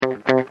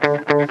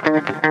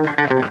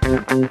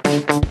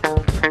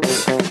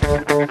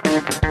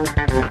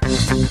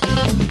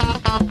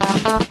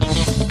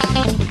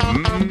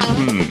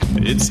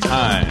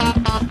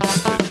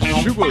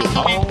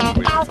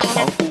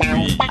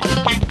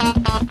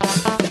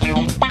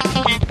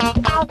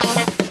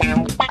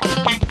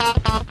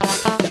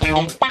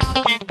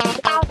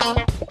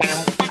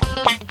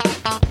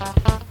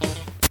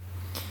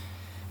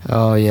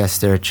yes,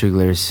 there are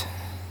Chuglers.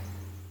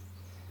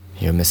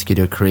 Here at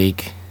Mosquito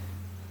Creek.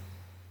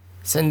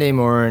 Sunday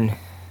morning.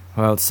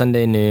 Well, it's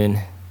Sunday noon.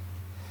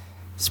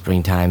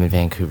 Springtime in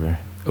Vancouver.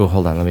 Oh,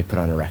 hold on. Let me put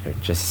on a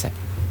record. Just a sec.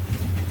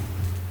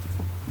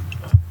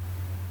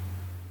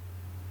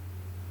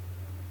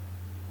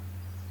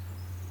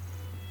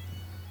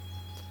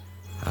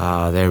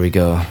 Ah, there we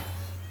go.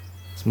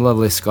 Some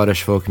lovely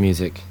Scottish folk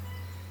music.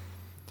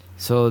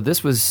 So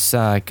this was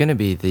going to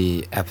be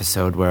the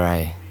episode where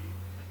I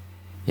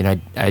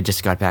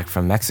just got back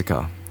from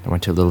Mexico. I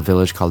went to a little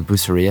village called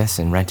Bucerias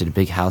and rented a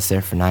big house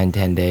there for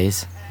 9-10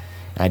 days.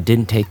 I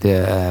didn't take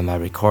my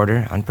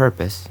recorder on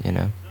purpose,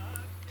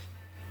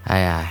 I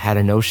had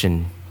a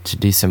notion to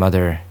do some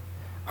other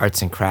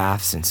arts and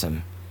crafts and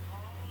some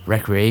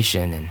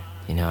recreation.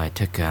 And, I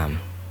took an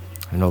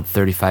old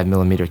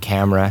 35mm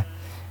camera,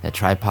 a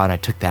tripod. I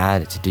took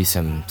that to do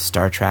some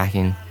star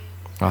tracking.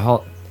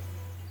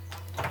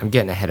 I'm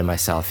getting ahead of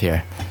myself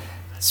here.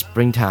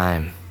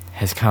 Springtime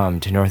has come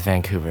to North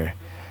Vancouver.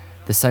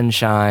 The sun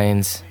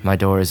shines, my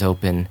door is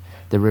open,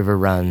 the river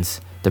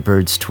runs, the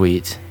birds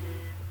tweet,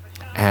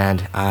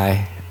 and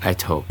I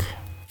toke.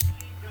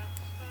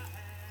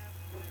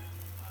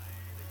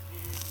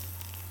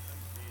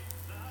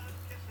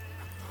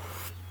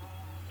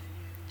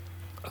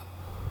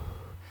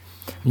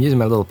 I'm using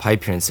my little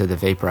pipe here instead of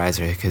the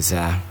vaporizer because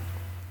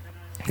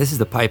this is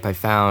the pipe I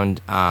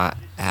found at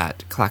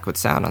Clayoquot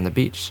Sound on the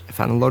beach. I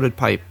found a loaded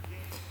pipe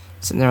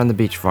sitting there on the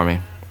beach for me.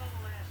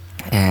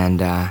 And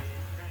that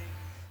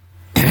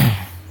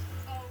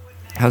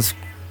was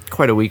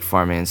quite a week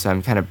for me, and so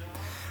I'm kind of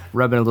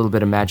rubbing a little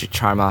bit of magic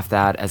charm off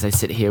that as I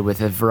sit here with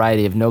a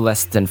variety of no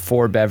less than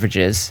 4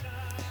 beverages.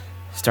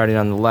 Starting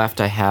on the left,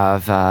 I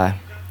have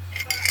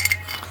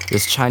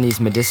this Chinese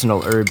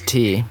medicinal herb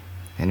tea.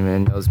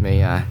 Anyone who knows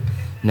me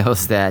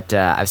knows that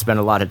I've spent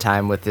a lot of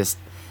time with this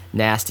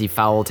nasty,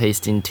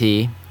 foul-tasting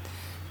tea.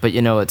 But,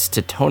 it's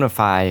to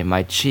tonify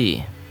my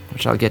qi,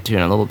 which I'll get to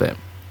in a little bit.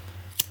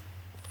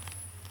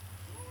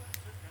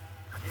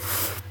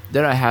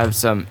 Then I have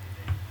some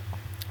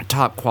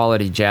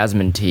top-quality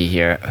jasmine tea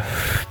here.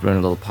 We're in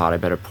a little pot. I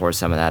better pour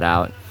some of that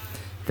out.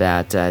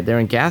 That they're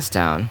in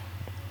Gastown.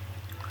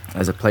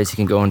 There's a place you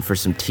can go in for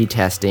some tea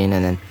testing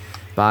and then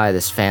buy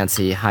this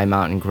fancy high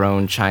mountain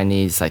grown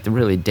Chinese, like the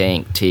really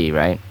dank tea,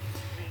 right?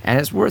 And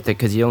it's worth it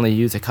because you only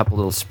use a couple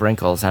little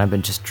sprinkles, and I've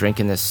been just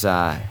drinking this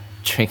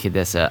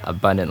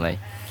abundantly.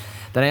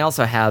 Then I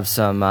also have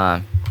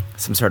some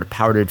sort of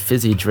powdered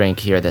fizzy drink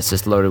here that's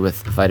just loaded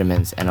with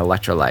vitamins and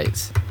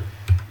electrolytes.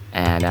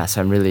 And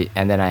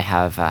and then I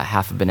have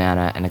half a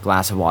banana and a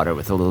glass of water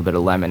with a little bit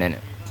of lemon in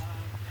it.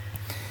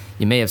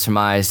 You may have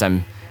surmised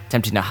I'm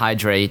attempting to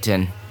hydrate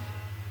and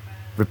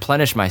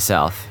replenish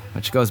myself,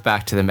 which goes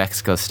back to the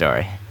Mexico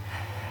story.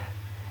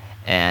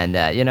 And,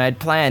 I'd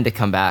planned to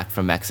come back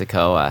from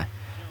Mexico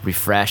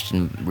refreshed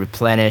and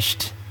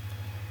replenished,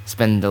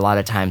 spend a lot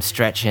of time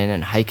stretching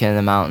and hiking in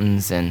the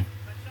mountains. And,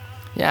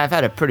 I've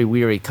had a pretty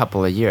weary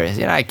couple of years.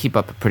 I keep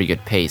up a pretty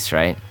good pace,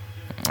 right?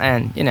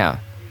 And,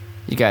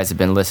 you guys have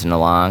been listening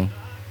along.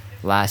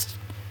 Last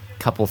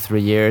 3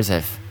 years,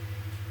 I've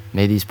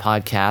made these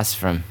podcasts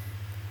from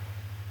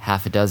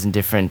half a dozen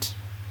different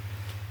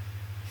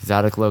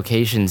exotic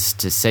locations,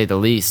 to say the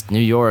least. New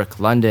York,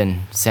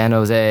 London, San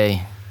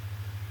Jose,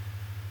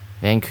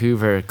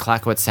 Vancouver,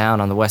 Clayoquot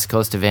Sound on the west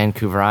coast of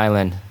Vancouver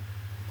Island.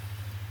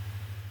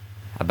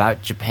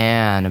 About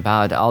Japan,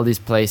 about all these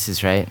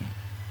places, right?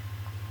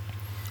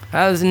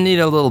 I was in need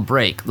of a little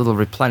break, a little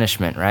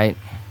replenishment, right?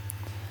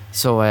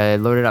 So I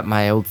loaded up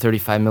my old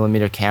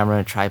 35mm camera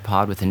and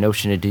tripod with a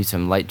notion to do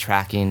some light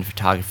tracking,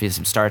 photography,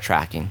 some star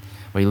tracking,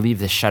 where you leave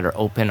the shutter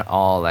open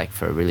all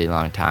for a really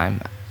long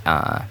time.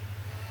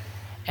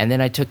 And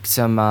then I took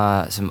some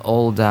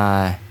old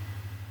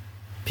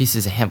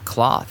pieces of hemp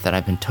cloth that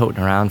I've been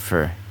toting around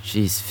for,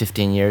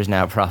 15 years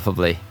now,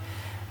 probably.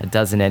 A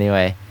dozen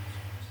anyway.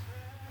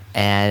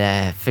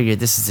 And I figured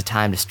this is the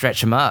time to stretch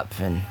them up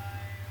and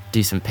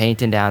do some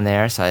painting down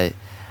there. So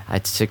I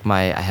took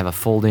I have a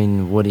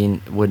folding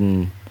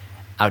wooden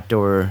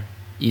outdoor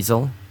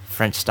easel,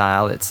 French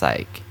style. It's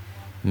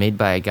made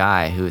by a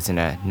guy who was in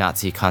a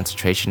Nazi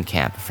concentration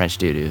camp, a French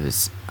dude who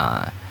was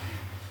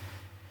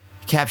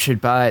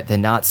captured by the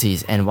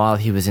Nazis, and while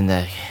he was in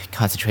the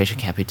concentration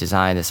camp, he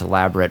designed this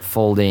elaborate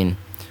folding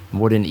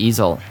wooden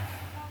easel.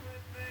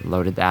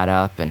 Loaded that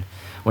up and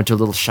went to a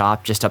little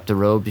shop just up the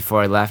road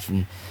before I left,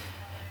 and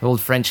an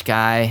old French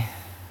guy,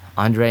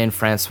 Andre and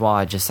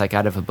Francois, just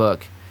out of a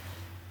book,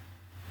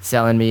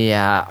 selling me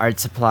art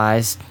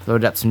supplies.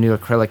 Loaded up some new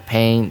acrylic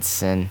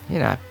paints, and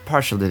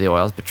partial to the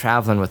oils, but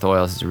traveling with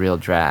oils is a real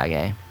drag,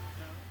 eh?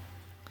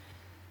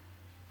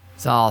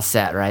 It's all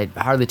set, right?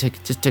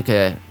 Just took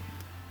a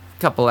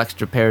couple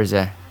extra pairs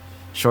of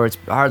shorts,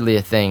 hardly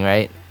a thing,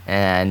 right?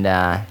 And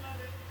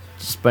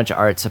just a bunch of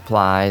art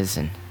supplies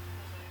and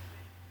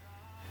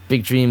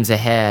big dreams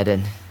ahead,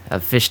 and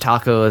of fish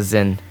tacos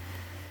and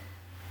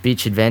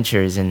beach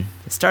adventures. And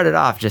it started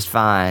off just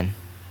fine,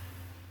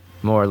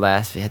 more or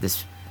less. We had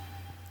this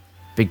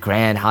big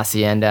grand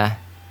hacienda,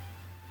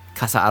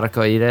 Casa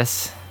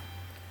Arcoiris,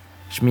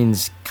 which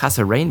means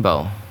Casa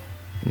Rainbow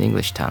in the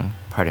English tongue.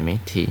 Pardon me,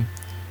 tea.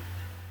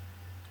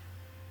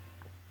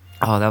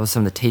 Oh, that was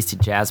some of the tasty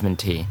jasmine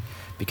tea,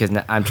 because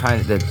I'm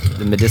trying, the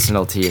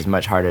medicinal tea is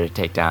much harder to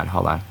take down.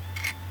 Hold on.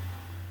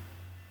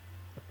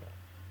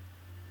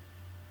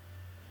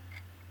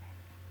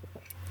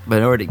 But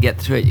in order to get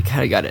through it, you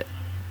kind of got to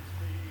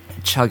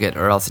chug it,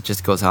 or else it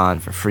just goes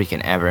on for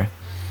freaking ever.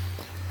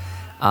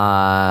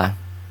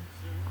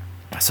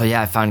 So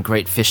yeah, I found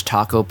great fish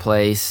taco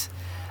place.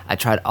 I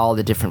tried all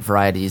the different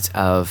varieties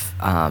of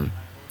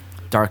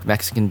dark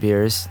Mexican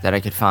beers that I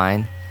could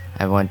find.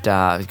 I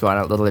was going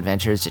on little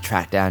adventures to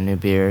track down new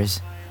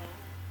beers.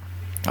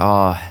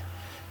 Oh,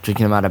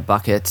 drinking them out of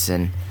buckets,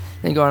 and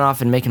then going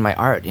off and making my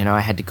art. You know, I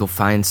had to go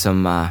find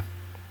some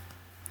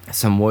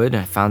wood.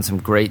 I found some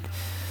great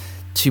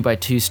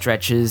 2x2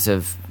 stretches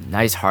of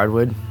nice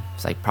hardwood.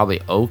 It's like probably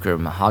oak or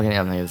mahogany.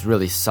 I mean, it was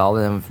really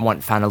solid. And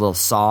found a little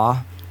saw,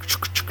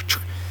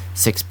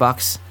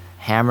 $6.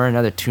 Hammer,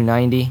 another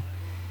 $2.90,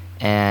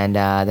 and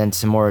then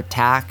some more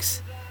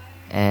tacks,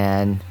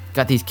 and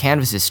got these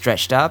canvases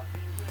stretched up,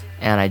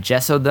 and I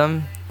gessoed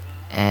them,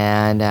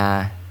 and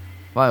I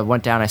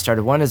went down. I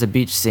started one as a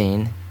beach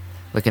scene,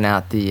 looking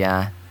out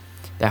the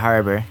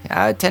harbor.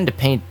 I tend to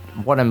paint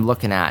what I'm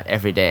looking at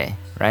every day,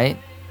 right?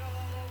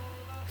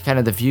 Kind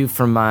of the view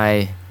from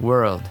my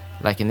world.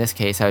 Like in this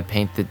case, I would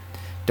paint the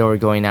door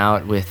going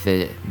out with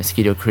the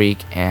Mosquito Creek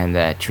and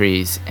the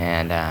trees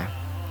and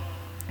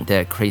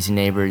the crazy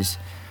neighbor's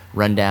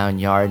rundown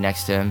yard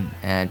next to him,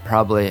 and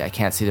probably, I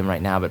can't see them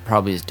right now, but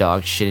probably his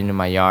dog shitting in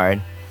my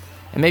yard,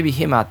 and maybe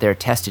him out there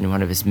testing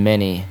one of his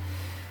many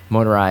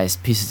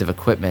motorized pieces of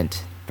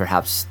equipment,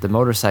 perhaps the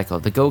motorcycle,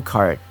 the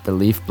go-kart, the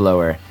leaf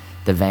blower,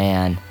 the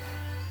van.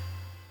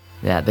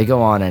 Yeah, they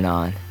go on and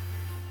on.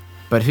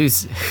 But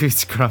who's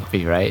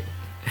grumpy, right?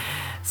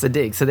 So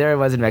there I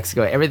was in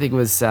Mexico. Everything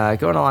was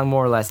going along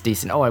more or less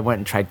decent. Oh, I went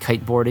and tried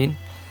kiteboarding.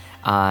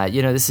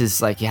 This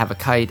is like you have a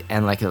kite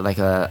and like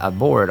a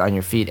board on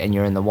your feet, and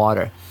you're in the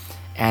water.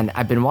 And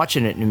I've been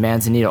watching it in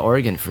Manzanita,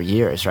 Oregon for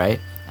years, right?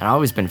 And I've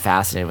always been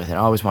fascinated with it. I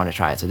always wanted to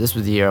try it. So this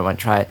was the year I went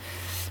to try it.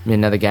 Me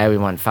and another guy, we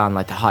went and found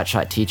like the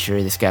hotshot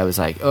teacher. This guy was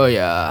like, oh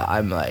yeah,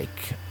 I'm like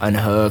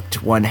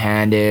unhooked,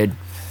 one-handed,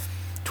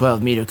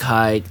 12-meter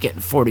kite, getting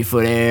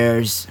 40-foot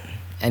airs.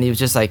 And he was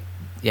just like,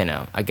 you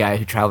know, a guy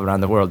who traveled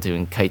around the world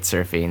doing kite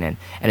surfing, and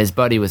his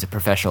buddy was a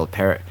professional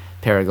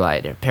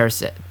paraglider.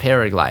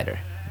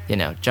 You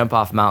know, jump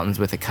off mountains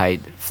with a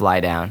kite, fly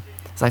down.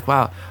 It's like,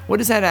 wow, what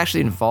does that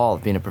actually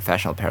involve, being a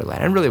professional paraglider?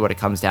 And really what it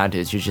comes down to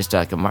is you're just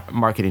like a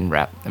marketing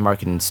rep, a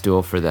marketing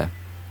stooge for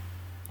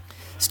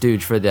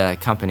the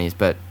companies,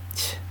 but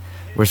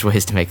worse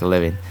ways to make a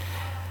living.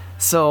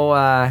 So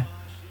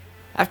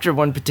after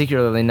one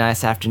particularly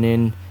nice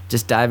afternoon,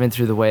 just diving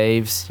through the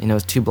waves, you know, it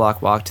was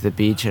 2-block walk to the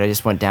beach, and I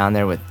just went down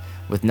there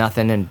with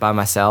nothing and by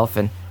myself.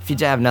 And if you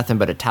have nothing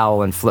but a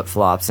towel and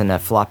flip-flops and a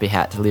floppy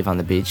hat to leave on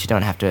the beach, you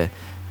don't have to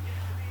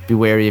be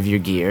wary of your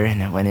gear.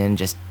 And I went in,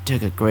 just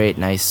took a great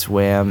nice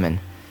swim, and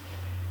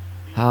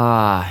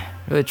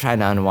really trying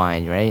to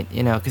unwind, right?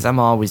 You know, because I'm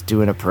always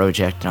doing a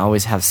project and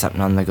always have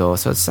something on the go,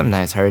 so it's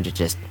sometimes hard to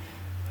just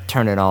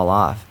turn it all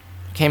off.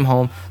 Came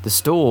home, the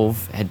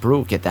stove had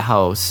broke at the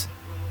house,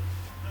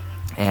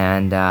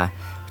 and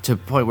to a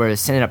point where it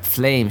was sending up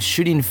flames,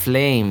 shooting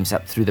flames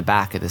up through the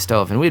back of the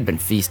stove. And we'd been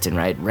feasting,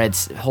 right?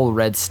 Whole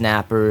red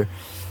snapper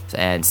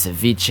and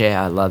ceviche.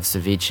 I love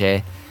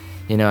ceviche.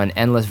 You know, an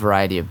endless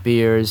variety of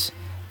beers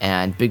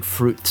and big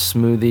fruit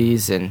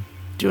smoothies, and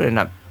doing it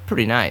up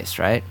pretty nice,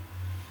 right?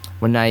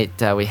 One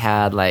night we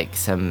had like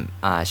some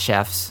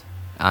chefs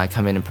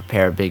come in and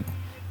prepare a big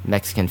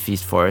Mexican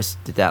feast for us.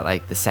 Did that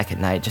like the second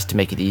night just to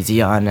make it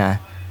easy on a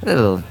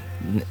little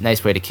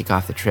nice way to kick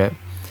off the trip.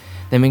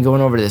 Then we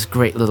going over to this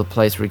great little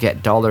place where we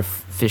get dollar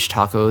fish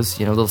tacos,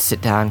 you know, a little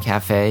sit-down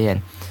cafe,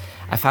 and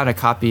I found a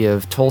copy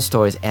of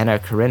Tolstoy's Anna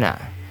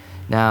Karenina.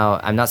 Now,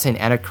 I'm not saying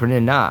Anna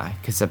Karenina,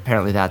 because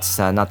apparently that's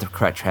not the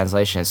correct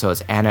translation, so it's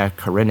Anna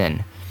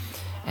Karenin.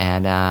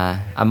 And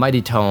a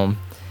mighty tome,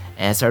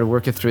 and I started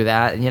working through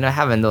that, and, you know,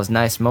 having those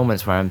nice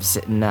moments where I'm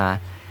sitting,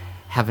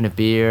 having a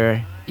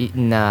beer,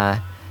 eating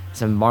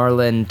some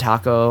marlin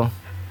taco,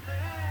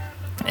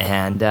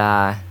 and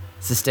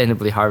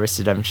sustainably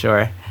harvested, I'm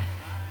sure.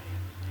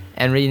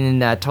 And reading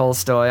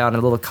Tolstoy on a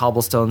little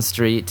cobblestone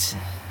street,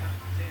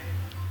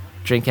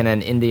 drinking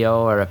an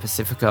Indio or a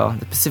Pacifico.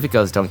 The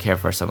Pacificos don't care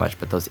for so much,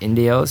 but those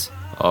Indios,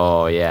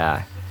 oh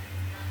yeah,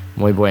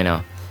 muy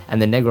bueno.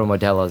 And the Negro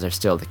Modelos are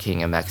still the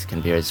king of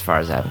Mexican beer as far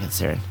as I'm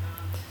concerned.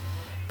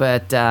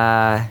 But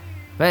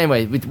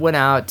anyway, we went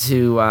out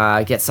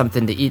to get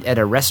something to eat at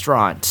a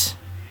restaurant.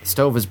 The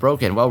stove was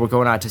broken. Well, we're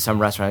going out to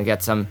some restaurant to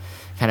get some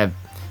kind of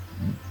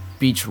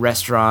beach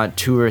restaurant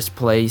tourist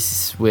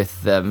place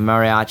with the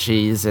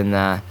mariachis and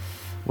the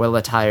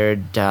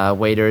well-attired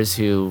waiters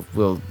who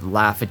will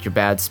laugh at your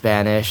bad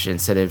Spanish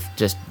instead of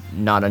just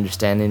not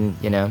understanding,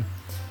 you know.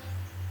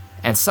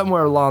 And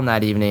somewhere along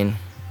that evening,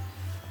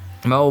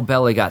 my old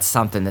belly got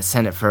something that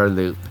sent it for a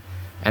loop,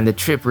 and the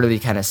trip really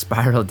kind of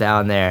spiraled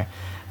down there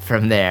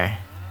from there.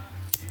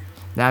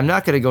 Now, I'm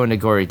not going to go into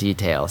gory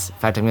details. In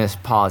fact, I'm going to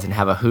pause and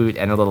have a hoot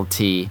and a little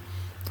tea.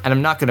 And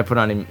I'm not going to put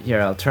on...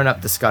 Here, I'll turn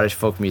up the Scottish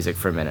folk music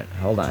for a minute.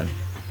 Hold on.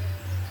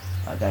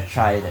 I gotta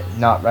try to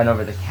not run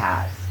over the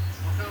cat.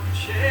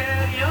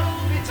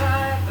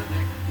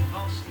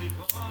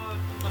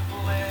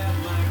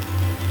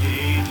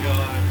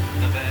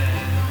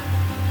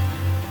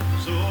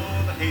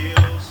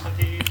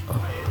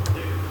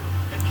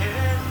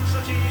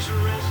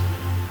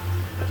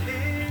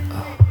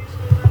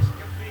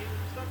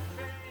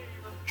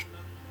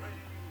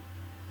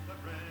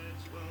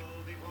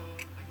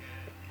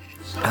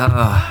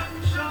 Oh,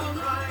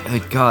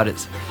 good God,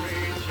 it's...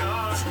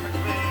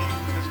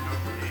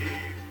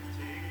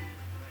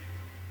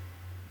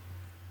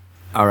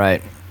 All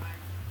right.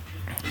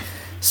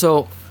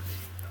 So,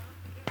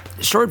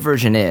 short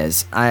version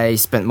is, I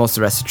spent most of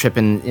the rest of the trip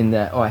in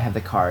the... Oh, I have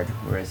the card.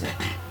 Where is it?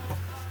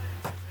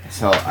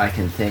 So I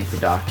can thank the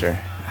doctor.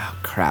 Oh,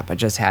 crap, I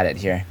just had it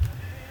here.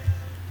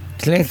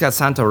 Clinica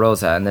Santa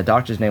Rosa, and the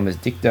doctor's name was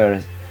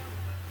Dictor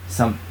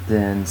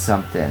something.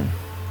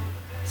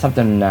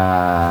 Something,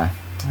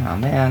 oh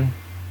man.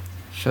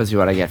 Shows you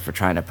what I get for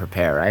trying to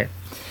prepare, right?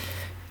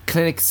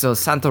 Clinic, so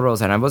Santa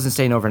Rosa, and I wasn't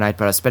staying overnight,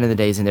 but I was spending the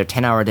days in there,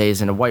 10-hour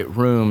days in a white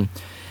room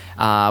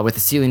with a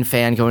ceiling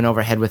fan going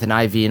overhead with an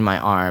IV in my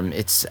arm.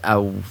 It's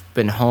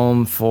been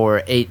home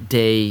for 8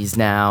 days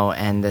now,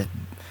 and the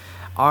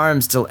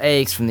arm still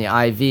aches from the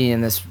IV,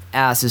 and this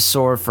ass is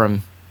sore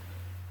from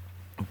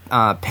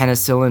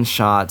penicillin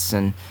shots,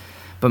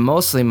 but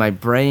mostly my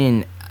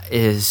brain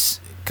is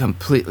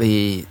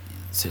completely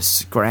just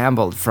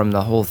scrambled from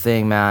the whole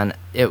thing, man.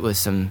 It was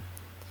some...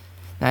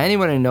 Now,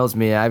 anyone who knows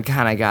me, I've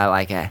kind of got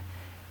like a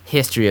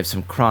history of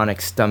some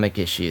chronic stomach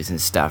issues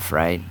and stuff,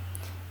 right?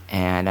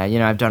 And,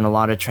 I've done a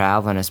lot of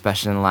traveling,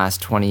 especially in the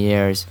last 20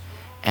 years,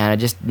 and I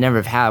just never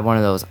have had one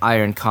of those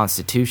iron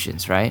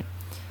constitutions, right?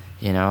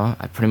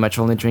 I pretty much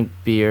only drink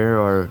beer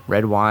or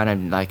red wine.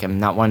 I'm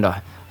not one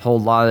to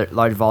hold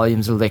large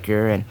volumes of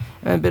liquor, and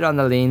I'm a bit on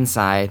the lean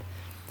side.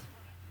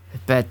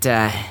 But,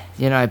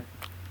 I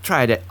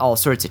tried all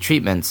sorts of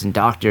treatments and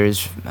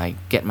doctors,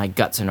 get my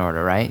guts in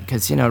order, right?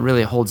 Because, it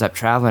really holds up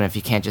traveling if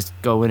you can't just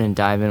go in and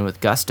dive in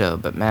with gusto.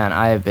 But, man,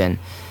 I have been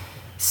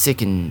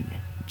sick in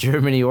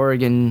Germany,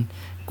 Oregon,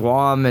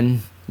 Guam,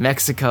 and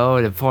Mexico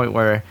at a point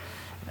where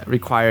I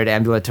required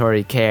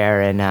ambulatory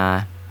care. And,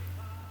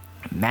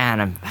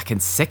 man, I'm fucking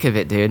sick of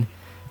it, dude.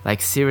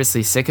 Like,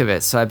 seriously sick of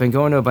it. So I've been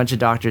going to a bunch of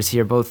doctors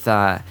here, both,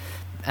 and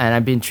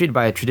I've been treated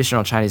by a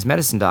traditional Chinese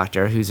medicine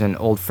doctor who's an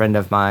old friend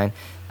of mine,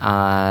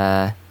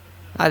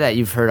 that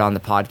you've heard on the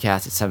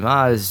podcast.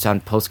 It's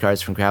on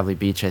postcards from Gravelly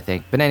Beach, I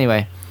think. But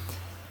anyway,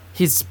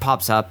 he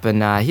pops up,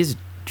 and he's a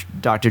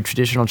doctor of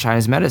traditional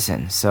Chinese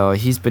medicine. So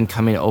he's been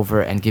coming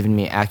over and giving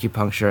me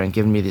acupuncture and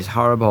giving me these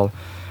horrible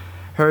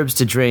herbs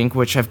to drink,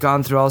 which I've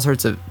gone through all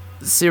sorts of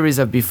series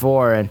of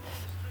before. And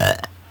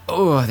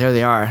oh, there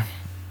they are.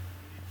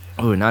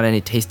 Oh, not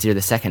any tastier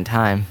the second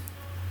time.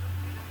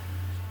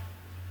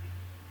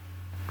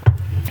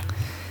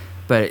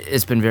 But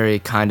it's been very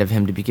kind of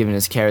him to be giving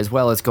his care, as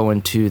well as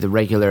going to the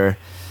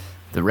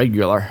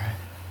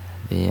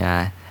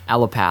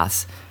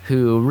allopaths,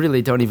 who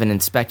really don't even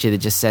inspect you. They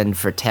just send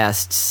for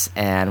tests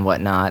and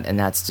whatnot, and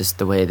that's just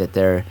the way that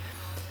the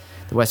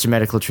Western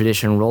medical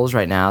tradition rolls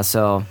right now.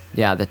 So,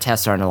 yeah, the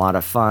tests aren't a lot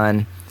of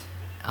fun.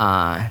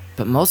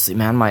 But mostly,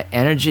 man, my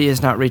energy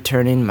is not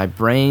returning. My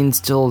brain's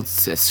still a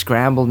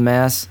scrambled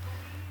mess.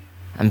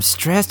 I'm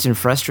stressed and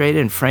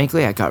frustrated, and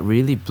frankly, I got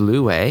really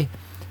blue,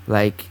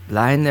 Like,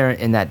 lying there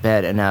in that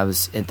bed, and I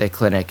was at the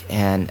clinic,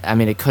 and,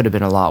 it could have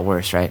been a lot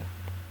worse, right?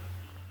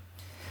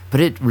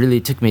 But it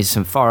really took me to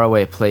some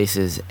faraway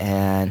places,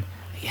 and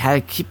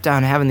I keep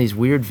on having these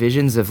weird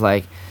visions of,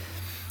 like,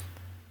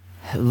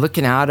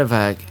 looking out of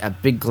a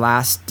big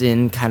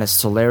glassed-in kind of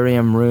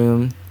solarium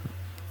room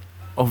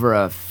over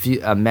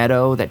a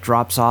meadow that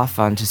drops off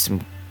onto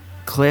some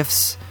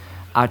cliffs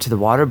out to the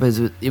water, but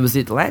it was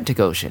the Atlantic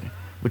Ocean,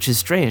 which is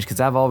strange because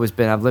I've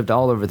lived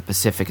all over the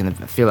Pacific, and I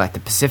feel like the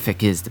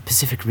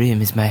Pacific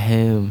Rim is my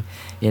home,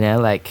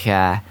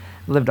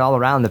 lived all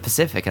around the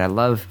Pacific, and I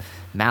love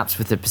maps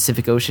with the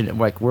Pacific Ocean,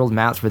 like world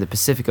maps where the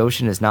Pacific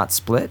Ocean is not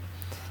split.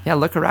 Yeah,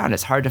 look around,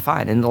 it's hard to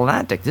find. In the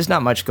Atlantic, there's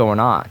not much going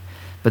on,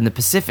 but in the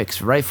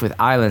Pacific's rife with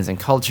islands and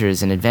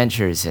cultures and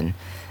adventures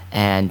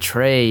and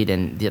trade,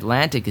 and the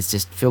Atlantic is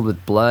just filled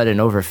with blood and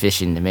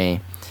overfishing to me.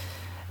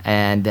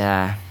 And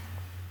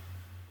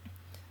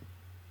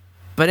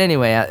but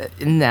anyway,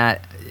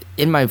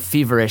 in my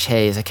feverish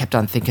haze, I kept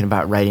on thinking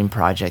about writing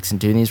projects and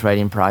doing these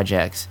writing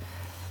projects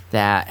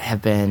that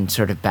have been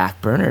sort of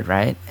backburnered,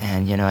 right?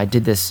 And, I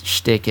did this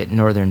shtick at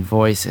Northern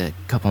Voice a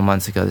couple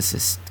months ago. This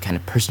is kind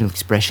of personal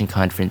expression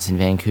conference in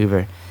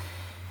Vancouver.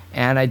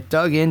 And I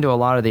dug into a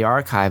lot of the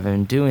archive, and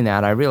in doing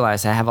that, I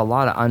realized I have a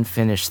lot of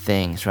unfinished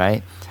things,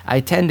 right?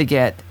 I tend to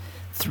get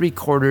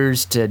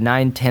 3/4 to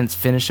 9/10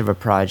 finish of a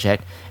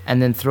project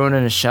and then throw it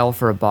in a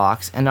shelf or a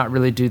box and not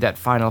really do that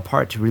final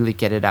part to really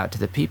get it out to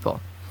the people.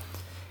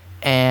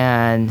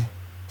 And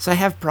so I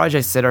have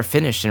projects that are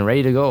finished and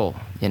ready to go,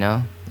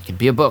 It could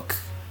be a book.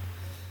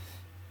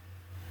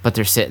 but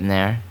they're sitting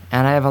there.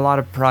 And I have a lot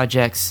of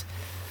projects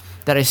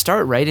that I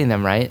start writing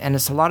them, right? And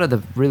it's a lot of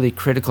the really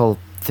critical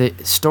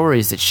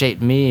stories that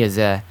shaped me as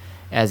a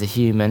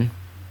human.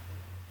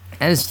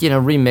 And it's,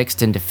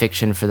 remixed into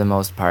fiction for the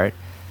most part.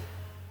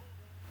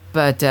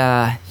 But,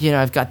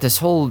 I've got this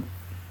whole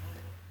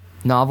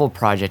novel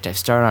project I've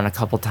started on a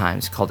couple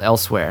times called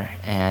Elsewhere.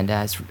 And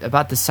it's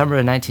about the summer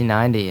of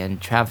 1990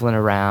 and traveling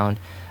around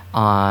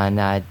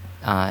on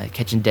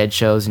Catching Dead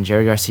shows and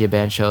Jerry Garcia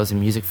Band shows and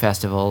music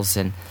festivals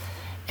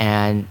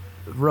and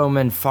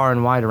roaming far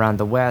and wide around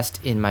the West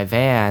in my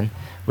van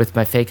with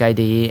my fake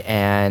ID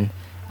and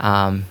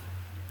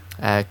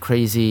a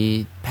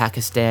crazy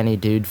Pakistani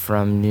dude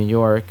from New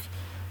York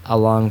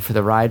along for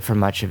the ride for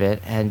much of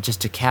it, and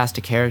just a cast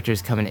of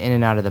characters coming in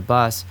and out of the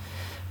bus.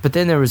 But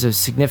then there was a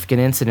significant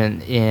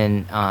incident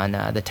on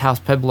the Taos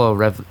Pueblo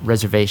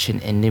reservation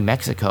in New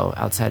Mexico,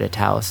 outside of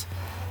Taos,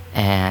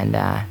 and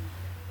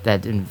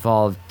that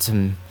involved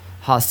some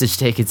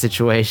hostage-taking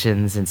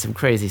situations and some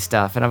crazy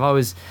stuff. And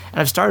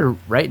I've started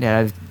writing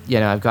it.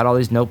 I've got all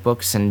these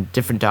notebooks and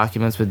different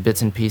documents with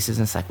bits and pieces,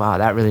 and it's like, wow,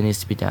 that really needs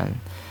to be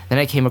done. Then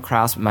I came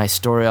across my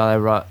story I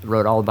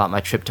wrote all about my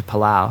trip to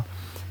Palau.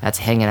 That's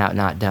hanging out,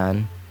 not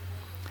done.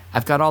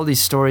 I've got all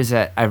these stories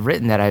that I've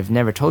written that I've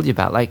never told you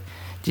about. Like,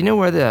 do you know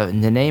where the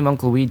name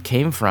Uncle Weed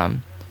came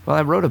from? Well,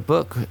 I wrote a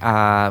book when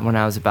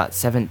I was about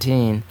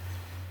 17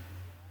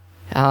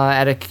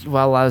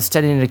 while I was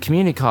studying at a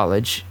community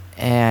college,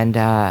 and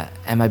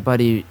my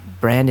buddy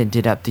Brandon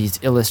did up these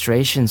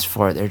illustrations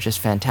for it. They're just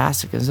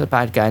fantastic. There's a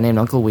bad guy named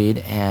Uncle Weed,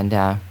 and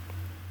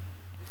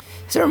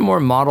these are more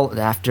modeled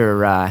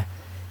after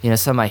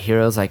some of my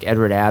heroes like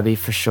Edward Abbey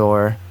for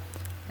sure,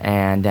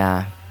 and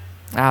a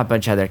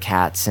bunch of other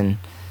cats. And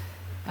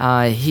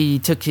he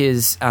took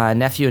his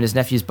nephew and his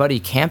nephew's buddy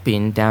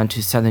camping down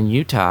to southern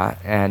Utah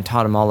and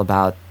taught him all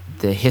about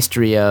the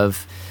history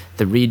of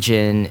the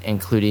region,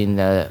 including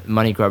the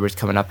money grubbers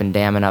coming up and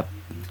damming up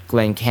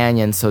Glen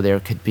Canyon so there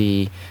could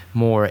be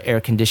more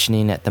air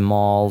conditioning at the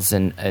malls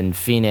in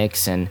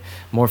Phoenix and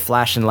more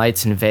flashing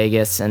lights in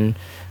Vegas, and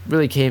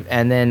really came.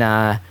 And then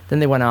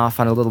they went off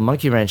on a little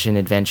monkey wrenching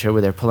adventure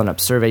where they're pulling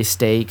up survey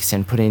stakes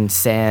and putting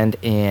sand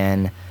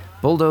in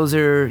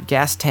bulldozer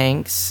gas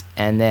tanks,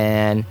 and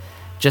then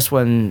just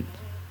when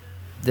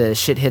the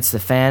shit hits the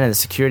fan and the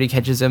security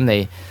catches them,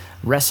 they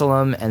wrestle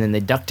them, and then they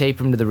duct tape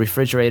them to the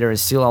refrigerator and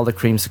steal all the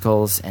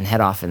creamsicles and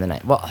head off in the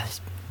night. Well,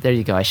 there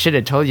you go. I should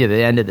have told you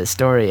the end of the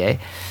story, eh?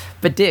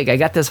 But dig, I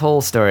got this whole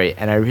story,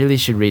 and I really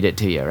should read it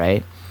to you,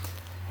 right?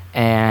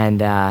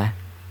 And I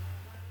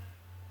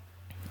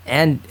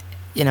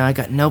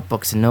got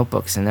notebooks and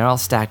notebooks, and they're all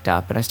stacked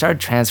up, and I started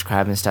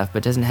transcribing stuff,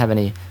 but it doesn't have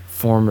any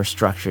form or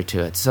structure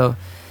to it. So,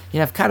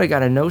 I've kind of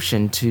got a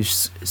notion to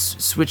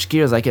switch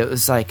gears. Like, it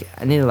was like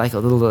I needed like a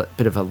little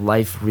bit of a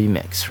life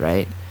remix,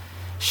 right?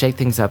 Shake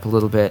things up a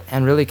little bit,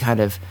 and really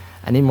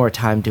I need more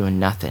time doing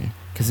nothing.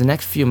 Because the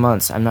next few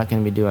months, I'm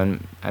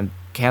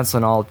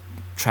canceling all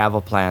travel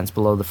plans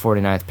below the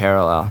 49th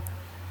parallel.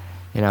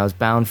 I was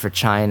bound for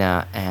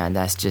China, and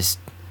that's just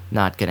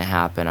not going to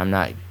happen. I'm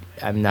not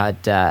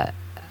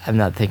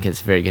thinking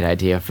it's a very good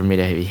idea for me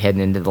to be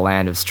heading into the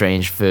land of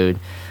strange food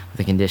with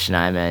the condition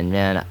I'm in.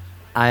 Man,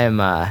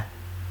 I'm a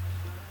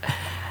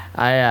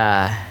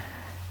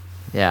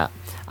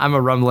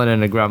rumbling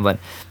and a grumbling.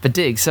 But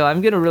dig, so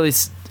I'm going to really,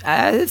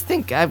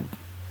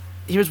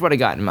 here's what I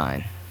got in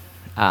mind.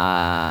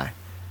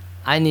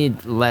 I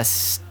need less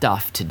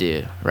stuff to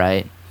do,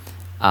 right?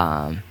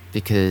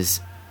 Because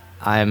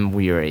I'm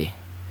weary.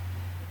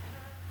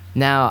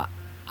 Now,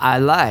 I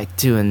like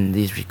doing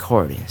these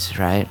recordings,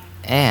 right?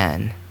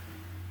 And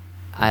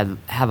I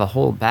have a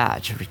whole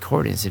batch of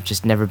recordings that have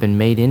just never been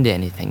made into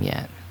anything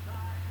yet.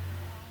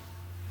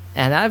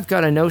 And I've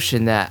got a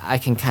notion that I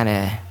can kind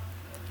of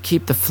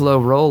keep the flow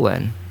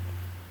rolling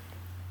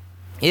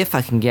if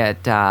I can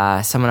get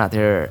someone out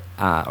there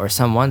or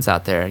someone's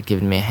out there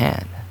giving me a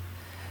hand.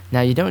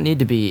 Now, you don't need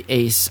to be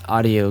ace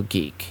audio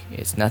geek.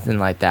 It's nothing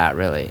like that,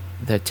 really.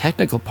 The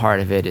technical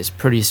part of it is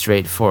pretty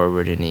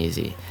straightforward and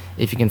easy.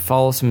 If you can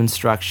follow some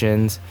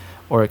instructions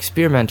or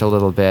experiment a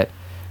little bit,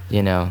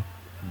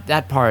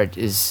 that part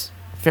is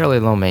fairly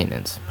low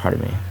maintenance,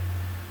 pardon me.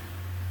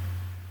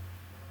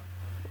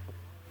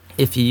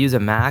 If you use a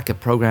Mac, a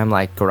program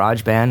like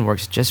GarageBand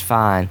works just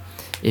fine.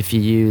 If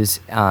you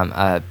use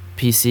a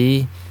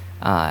PC,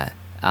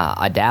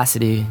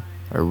 Audacity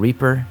or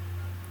Reaper,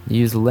 you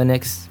use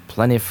Linux,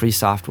 plenty of free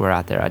software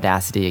out there.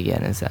 Audacity,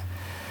 again, is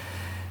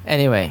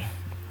Anyway,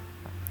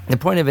 the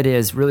point of it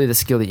is really the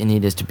skill that you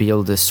need is to be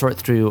able to sort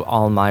through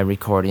all my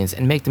recordings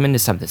and make them into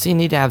something. So you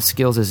need to have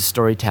skills as a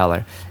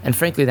storyteller. And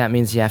frankly, that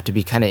means you have to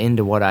be kind of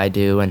into what I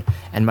do and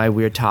my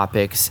weird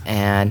topics.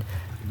 And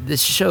the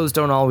shows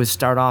don't always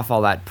start off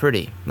all that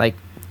pretty. Like,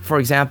 for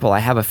example, I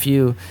have a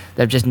few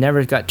that just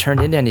never got turned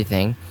into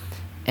anything.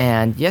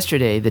 And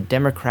yesterday, the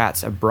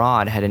Democrats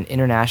abroad had an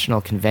international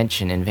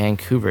convention in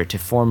Vancouver to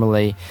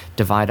formally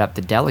divide up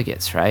the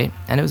delegates, right?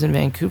 And it was in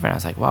Vancouver, and I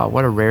was like, wow,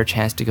 what a rare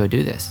chance to go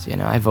do this.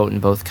 I vote in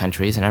both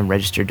countries, and I'm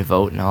registered to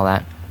vote and all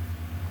that.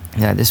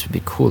 This would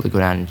be cool to go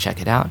down and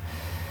check it out.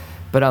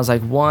 But I was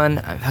like,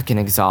 one, I'm fucking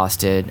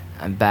exhausted.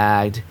 I'm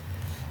bagged.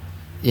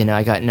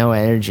 I got no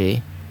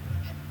energy.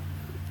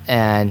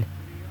 And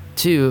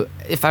two,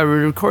 if I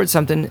were to record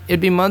something,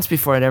 it'd be months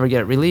before I'd ever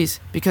get it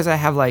released, because I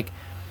have like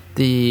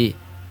the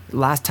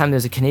last time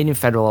there's a Canadian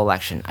federal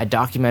election, I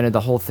documented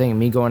the whole thing,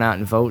 me going out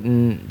and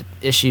voting,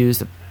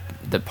 issues,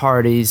 the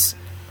parties,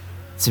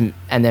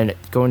 and then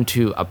going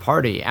to a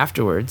party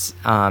afterwards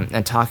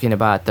and talking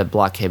about the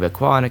Bloc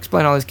Québécois and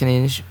explain all these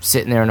Canadian issues,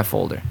 sitting there in a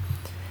folder.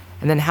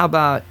 And then how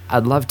about,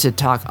 I'd love to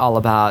talk all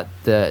about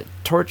the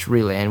torch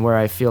relay and where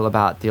I feel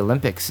about the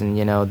Olympics and,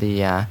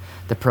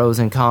 the pros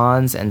and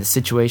cons and the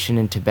situation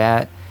in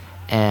Tibet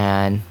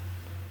and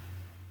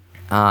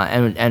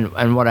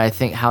what I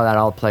think, how that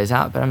all plays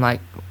out. But I'm like,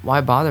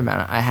 why bother,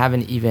 man? I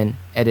haven't even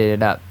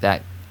edited up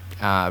that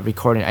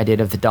recording I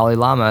did of the Dalai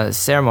Lama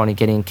ceremony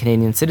getting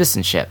Canadian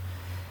citizenship.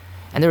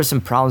 And there were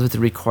some problems with the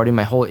recording.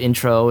 My whole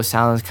intro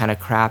sounds kind of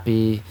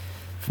crappy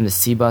from the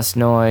C-bus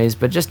noise,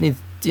 but just needs,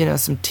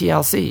 some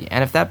TLC.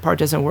 And if that part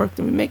doesn't work,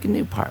 then we make a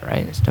new part,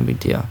 right? It's no big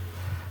deal.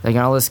 Like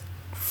all this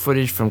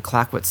footage from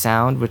Clayoquot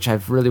Sound, which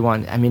I've really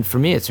wanted. I mean, for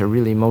me, it's a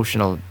really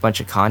emotional bunch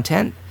of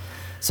content.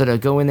 So to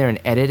go in there and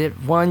edit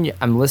it, one,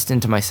 I'm listening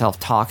to myself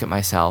talk at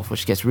myself,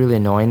 which gets really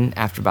annoying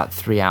after about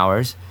 3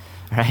 hours,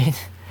 right?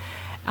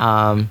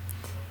 And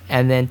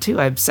then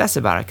two, I obsess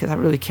about it because I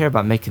really care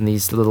about making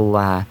these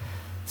little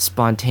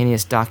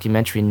spontaneous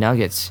documentary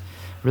nuggets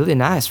really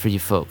nice for you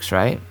folks,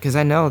 right? Because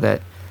I know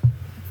that,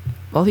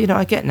 well,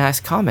 I get nice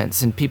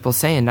comments and people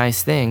saying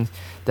nice things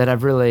that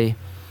I've really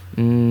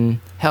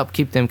helped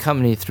keep them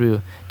company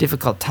through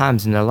difficult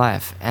times in their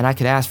life. And I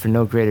could ask for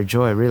no greater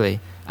joy, really.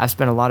 I've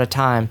spent a lot of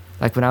time,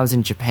 like when I was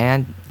in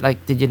Japan,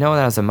 like, did you know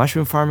that I was a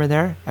mushroom farmer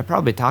there? I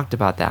probably talked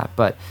about that,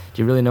 but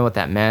do you really know what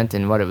that meant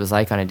and what it was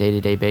like on a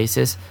day-to-day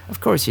basis? Of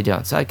course you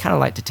don't. So I'd kind of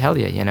like to tell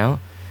you,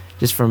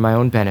 just for my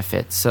own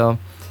benefit. So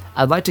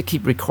I'd like to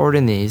keep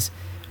recording these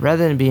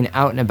rather than being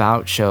out and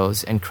about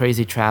shows and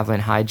crazy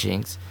traveling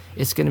hijinks.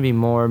 It's going to be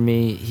more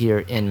me here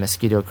in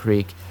Mosquito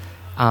Creek,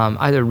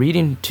 either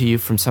reading to you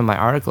from some of my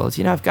articles.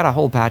 I've got a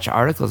whole batch of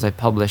articles I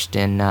published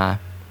in the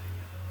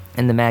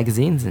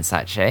magazines and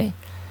such, eh?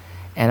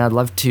 And I'd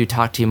love to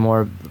talk to you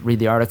more, read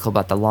the article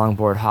about the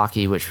longboard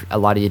hockey, which a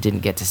lot of you didn't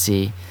get to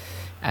see,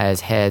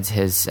 as Heads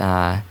has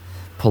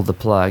pulled the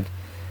plug.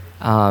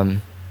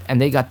 And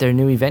they got their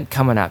new event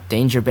coming up,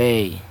 Danger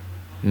Bay,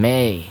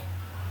 May.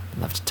 I'd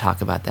love to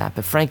talk about that.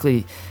 But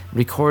frankly,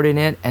 recording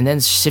it and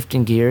then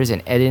shifting gears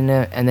and editing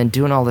it and then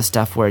doing all the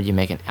stuff where you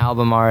make an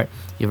album art,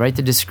 you write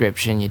the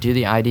description, you do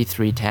the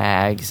ID3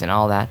 tags and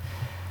all that,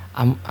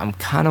 I'm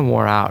kind of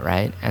wore out,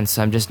 right? And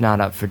so I'm just not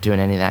up for doing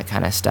any of that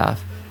kind of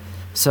stuff.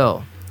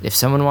 So if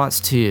someone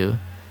wants to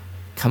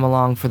come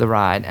along for the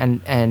ride,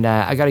 and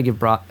I got to give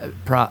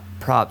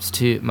props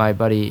to my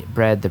buddy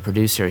Brad, the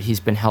producer. He's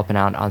been helping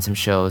out on some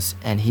shows,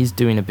 and he's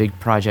doing a big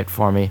project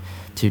for me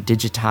to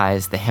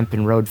digitize the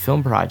Hempen Road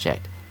Film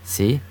Project.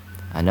 See?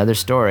 Another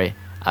story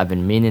I've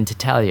been meaning to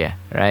tell you,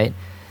 right?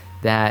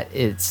 That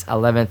its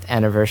 11th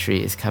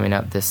anniversary is coming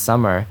up this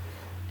summer,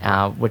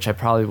 which I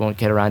probably won't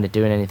get around to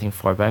doing anything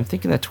for, but I'm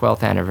thinking the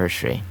 12th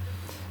anniversary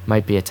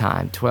might be a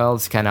time.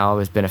 12's kind of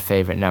always been a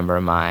favorite number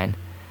of mine.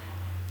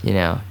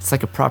 It's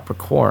like a proper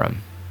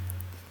quorum.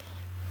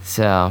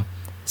 So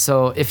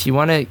if you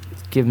want to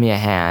give me a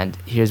hand,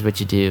 here's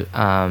what you do.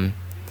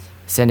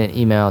 Send an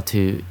email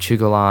to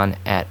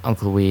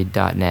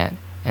chugalon@uncleweed.net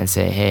and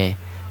say, hey,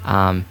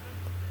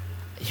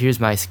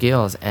 here's my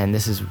skills, and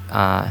this is,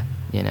 I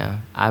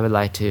would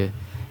like to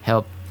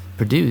help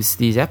produce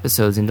these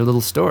episodes into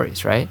little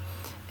stories, right?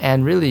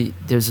 And really,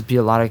 there's be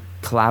a lot of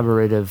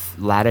collaborative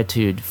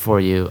latitude for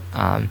you.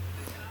 I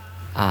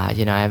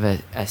have a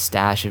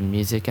stash of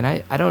music, and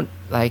I don't,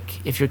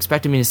 like, if you're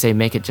expecting me to say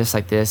make it just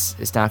like this,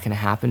 it's not going to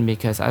happen,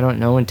 because I don't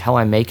know until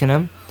I'm making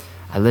them.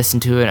 I listen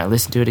to it, and I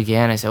listen to it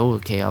again, I say, oh,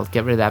 okay, I'll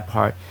get rid of that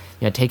part.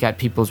 Take out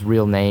people's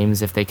real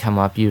names if they come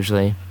up,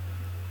 usually.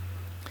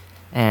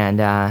 And,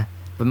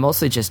 but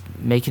mostly just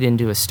make it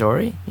into a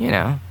story,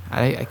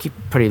 I keep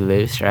it pretty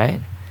loose,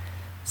 right?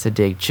 So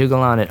dig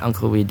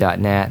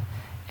chugalon@uncleweed.net,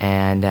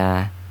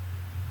 and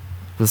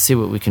we'll see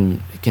what we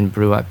can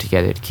brew up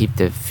together to keep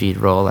the feed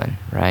rolling,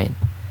 right?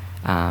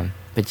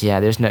 But yeah,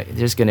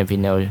 there's going to be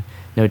no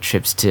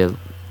trips to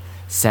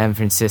San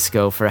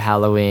Francisco for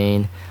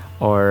Halloween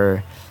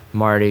or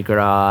Mardi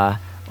Gras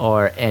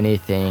or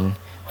anything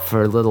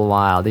for a little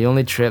while. The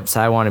only trips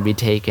I want to be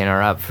taking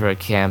are up for a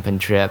camping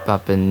trip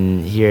up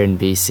here in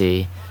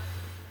BC.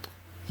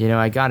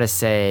 I gotta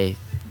say,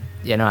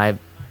 I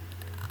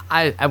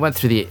went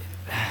through the,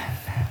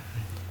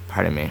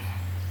 pardon me,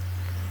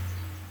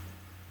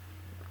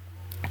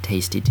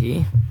 tasty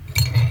tea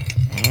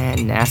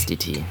and nasty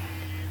tea.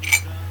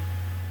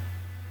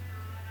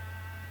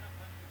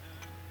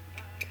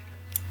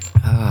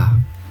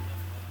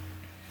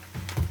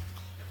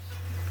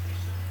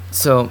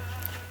 So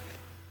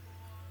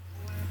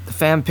the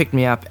fam picked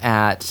me up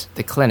at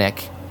the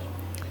clinic,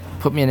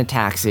 put me in a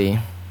taxi.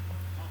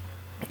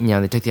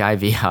 They took the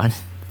IV out,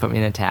 put me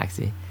in a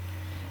taxi,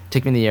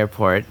 took me to the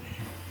airport.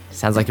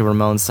 Sounds like a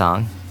Ramones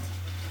song.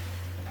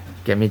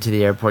 get me to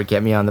the airport,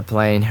 get me on the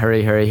plane,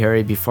 hurry, hurry,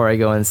 hurry before I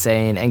go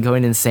insane. And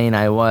going insane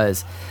I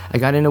was. I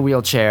got in a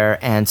wheelchair,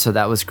 and so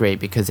that was great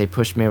because they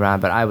pushed me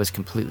around, but I was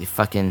completely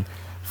fucking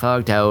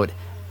fogged out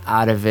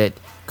of it,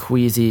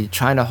 queasy,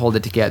 trying to hold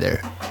it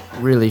together.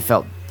 Really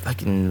felt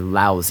fucking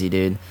lousy,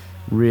 dude.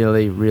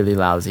 Really, really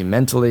lousy,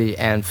 mentally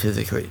and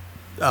physically.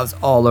 I was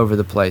all over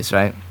the place,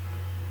 right?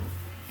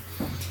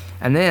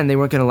 And then they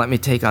weren't going to let me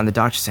take on, the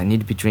doctor said I need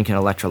to be drinking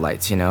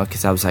electrolytes, you know,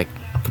 because I was like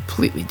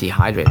completely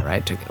dehydrated,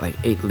 right? Took like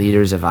 8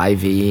 liters of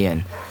IV,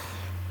 and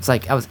it's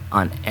like I was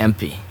on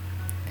empty.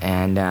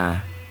 And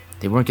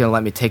they weren't going to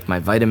let me take my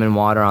vitamin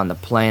water on the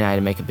plane. I had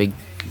to make a big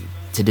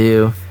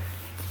to-do.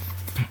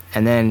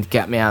 And then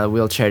got me out of the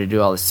wheelchair to do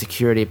all the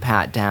security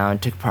pat down,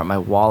 took apart my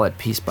wallet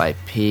piece by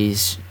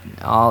piece,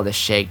 all the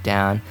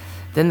shakedown.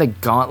 Then the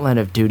gauntlet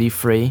of duty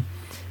free.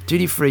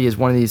 Duty free is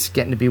one of these,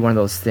 getting to be one of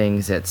those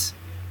things that's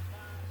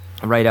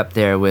right up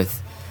there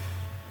with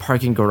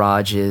parking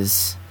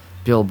garages,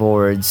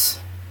 billboards,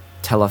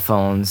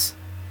 telephones,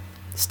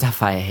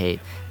 stuff I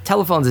hate.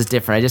 Telephones is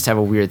different. I just have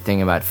a weird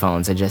thing about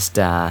phones. I just,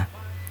 I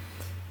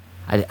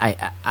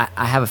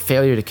have a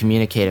failure to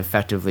communicate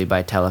effectively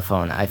by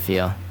telephone, I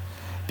feel,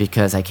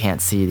 because I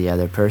can't see the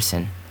other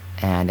person,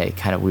 and it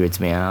kind of weirds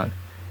me out.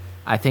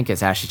 I think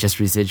it's actually just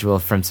residual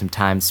from some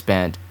time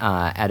spent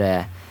at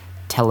a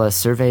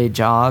telesurvey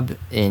job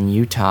in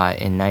Utah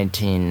in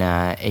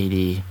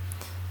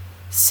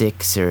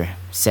 1986 or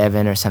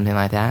 7 or something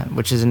like that,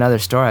 which is another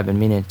story I've been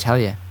meaning to tell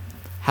you.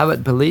 How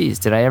about Belize?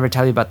 Did I ever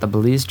tell you about the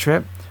Belize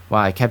trip?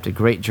 Well, I kept a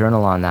great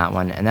journal on that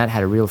one, and that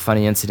had a real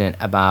funny incident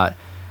about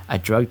a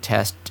drug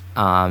test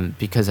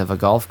because of a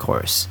golf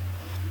course.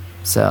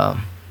 So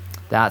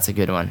that's a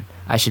good one.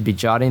 I should be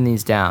jotting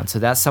these down. So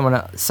that's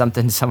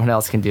something someone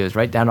else can do, is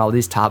write down all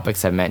these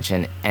topics I've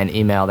mentioned and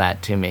email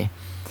that to me.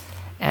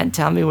 And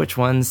tell me which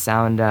ones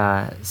sound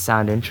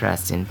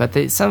interesting. But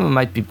some of them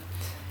might be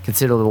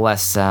considered a little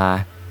less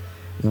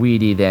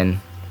weedy than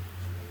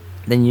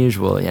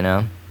usual, you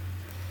know.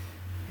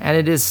 And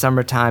it is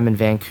summertime in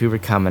Vancouver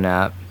coming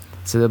up,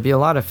 so there'll be a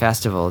lot of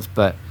festivals.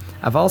 But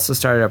I've also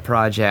started a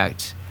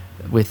project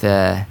with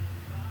a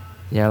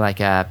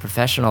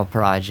professional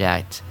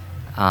project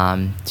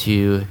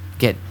to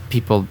get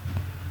people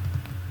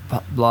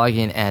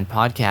blogging and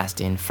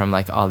podcasting from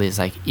like all these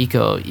like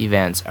eco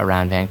events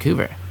around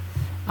Vancouver.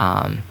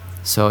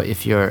 So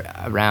if you're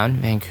around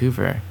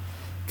Vancouver,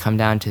 come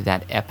down to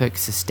that Epic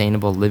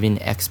Sustainable Living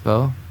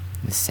Expo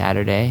this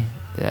Saturday,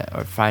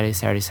 or Friday,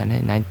 Saturday,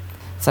 Sunday.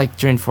 It's like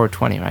during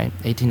 420, right?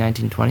 18,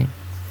 19, 20.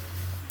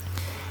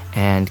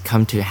 And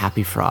come to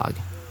Happy Frog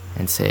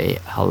and say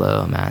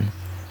hello, man.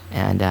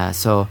 And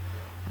so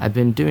I've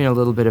been doing a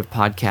little bit of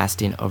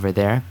podcasting over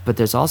there, but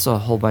there's also a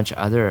whole bunch of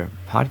other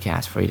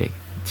podcasts for you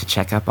to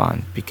check up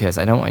on, because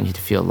I don't want you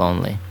to feel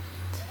lonely.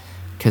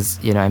 Because,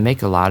 you know, I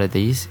make a lot of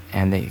these,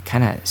 and they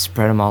kind of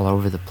spread them all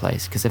over the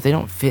place. Because if they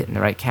don't fit in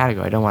the right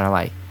category, I don't want to,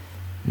 like,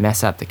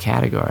 mess up the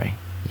category.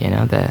 You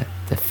know, the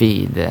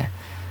feed, the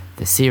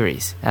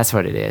series. That's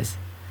what it is.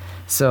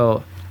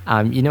 So,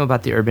 you know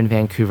about the Urban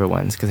Vancouver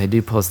ones, because I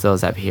do post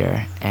those up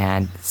here.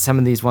 And some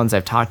of these ones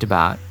I've talked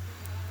about,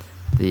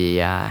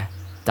 the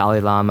Dalai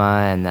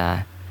Lama and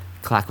the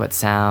Clayoquot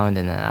Sound,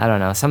 and I don't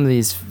know, some of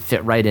these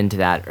fit right into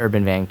that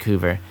Urban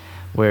Vancouver,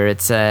 where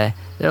it's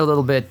they're a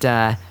little bit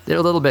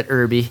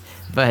herby,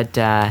 but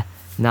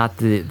not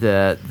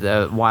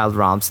the wild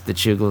romps the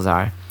Chugles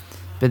are.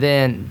 But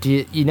then,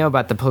 do you know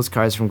about the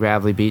Postcards from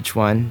Gravelly Beach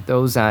one?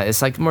 Those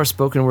it's like more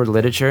spoken word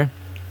literature,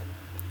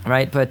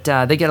 right? But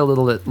they get a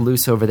little bit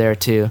loose over there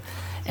too,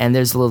 and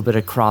there's a little bit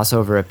of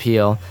crossover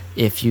appeal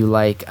if you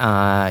like,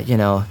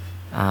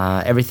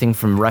 everything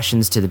from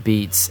Russians to the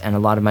Beats, and a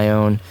lot of my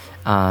own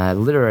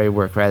literary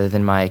work rather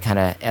than my kind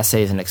of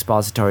essays and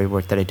expository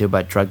work that I do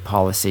about drug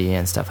policy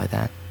and stuff like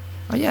that.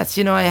 Oh yes,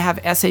 you know, I have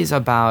essays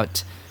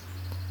about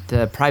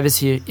the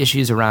privacy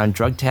issues around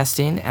drug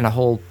testing and a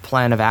whole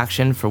plan of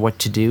action for what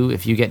to do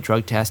if you get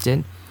drug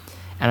tested.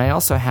 And I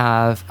also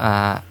have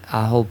a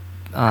whole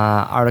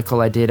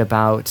article I did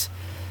about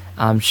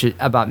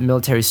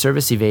military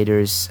service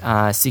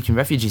evaders seeking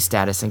refugee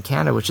status in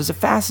Canada, which is a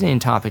fascinating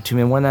topic to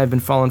me, and one that I've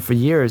been following for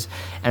years,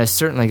 and has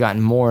certainly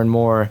gotten more and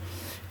more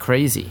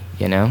crazy,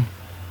 you know?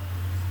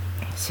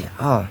 So,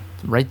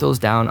 write those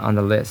down on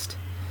the list.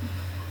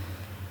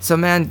 So,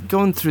 man,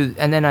 going through,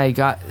 and then I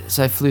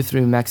flew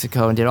through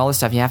Mexico and did all this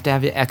stuff. You have to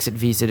have an exit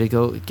visa to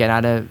go get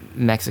out of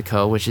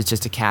Mexico, which is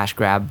just a cash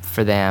grab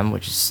for them,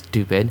 which is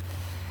stupid.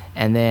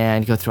 And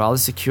then go through all the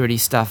security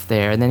stuff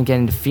there, and then get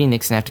into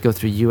Phoenix and have to go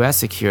through U.S.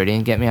 security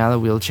and get me out of the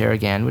wheelchair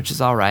again, which is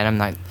all right. I'm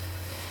not,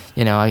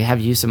 you know, I have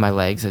use of my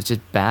legs. It's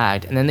just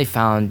bad. And then they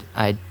found,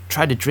 I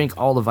tried to drink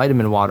all the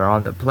vitamin water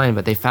on the plane,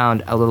 but they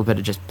found a little bit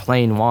of just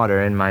plain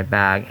water in my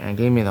bag and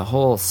gave me the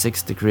whole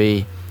 6th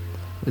degree.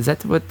 Is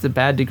that what the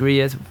bad degree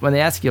is? When they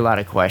ask you a lot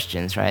of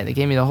questions, right? They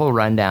gave me the whole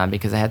rundown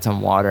because I had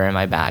some water in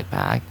my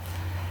backpack.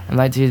 I'm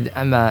like, dude,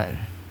 I'm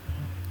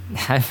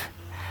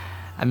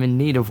in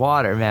need of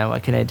water, man.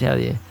 What can I tell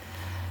you?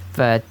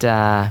 But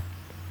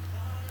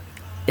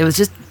it was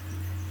just,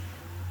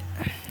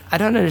 I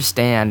don't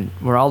understand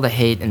where all the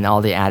hate and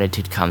all the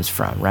attitude comes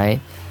from, right?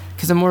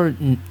 Because the more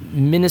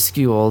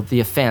minuscule the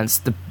offense,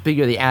 the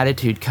bigger the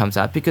attitude comes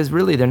up, because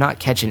really they're not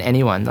catching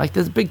anyone. Like,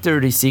 the big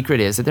dirty secret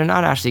is that they're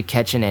not actually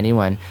catching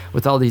anyone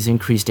with all these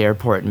increased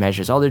airport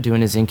measures. All they're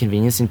doing is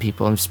inconveniencing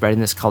people and spreading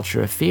this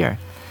culture of fear.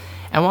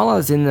 And while I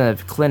was in the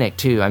clinic,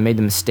 too, I made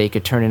the mistake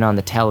of turning on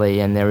the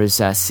telly, and there was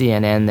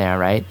CNN there,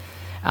 right?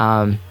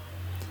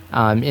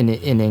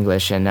 In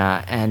English, and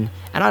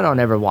I don't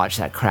ever watch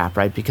that crap,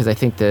 right? Because I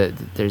think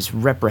there's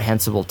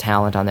reprehensible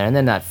talent on there, and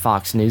then that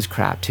Fox News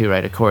crap too,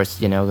 right? Of course,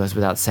 goes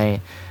without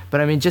saying. But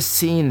I mean, just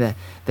seeing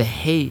the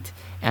hate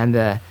and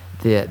the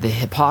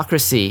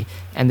hypocrisy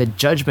and the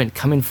judgment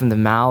coming from the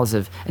mouths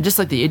of, and just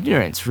like the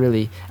ignorance,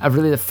 really, of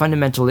really the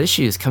fundamental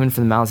issues coming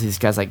from the mouths of these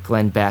guys like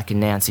Glenn Beck and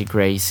Nancy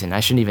Grace, and I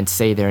shouldn't even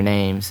say their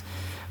names,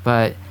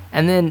 but.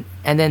 And then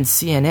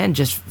CNN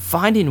just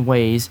finding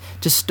ways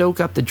to stoke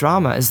up the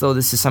drama as though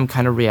this is some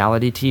kind of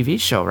reality TV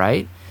show,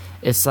 right?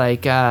 It's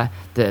like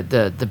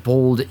the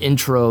bold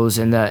intros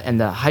and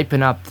the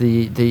hyping up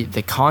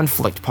the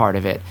conflict part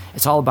of it.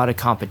 It's all about a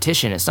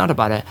competition. It's not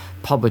about a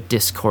public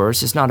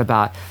discourse. It's not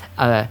about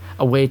a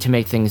way to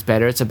make things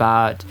better. It's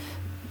about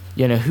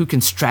who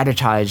can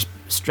strategize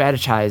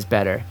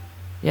better.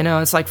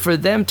 It's like, for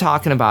them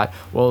talking about,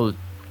 well,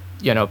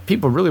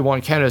 people really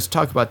want Canada to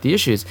talk about the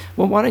issues.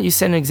 Well, why don't you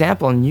set an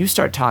example and you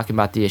start talking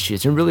about the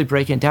issues and really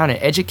breaking it down and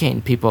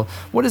educating people?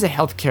 What does a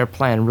healthcare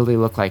plan really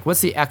look like?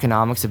 What's the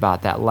economics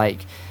about that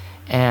like?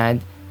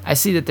 And I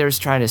see that they're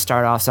trying to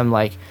start off some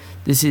like,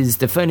 this is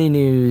the funny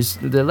news,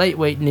 the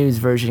lightweight news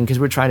version, because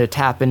we're trying to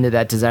tap into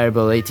that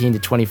desirable 18 to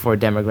 24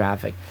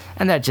 demographic.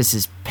 And that just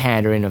is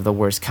pandering of the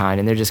worst kind,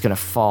 and they're just going to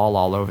fall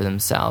all over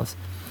themselves.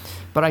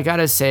 But I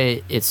gotta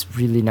say, it's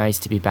really nice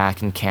to be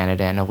back in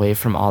Canada and away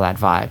from all that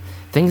vibe.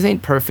 Things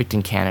ain't perfect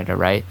in Canada,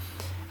 right?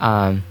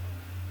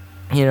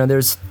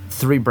 There's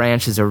 3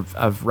 branches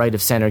of right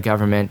of center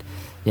government,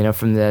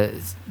 from the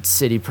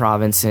city,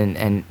 province,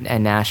 and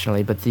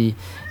nationally. But the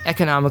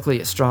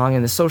economically strong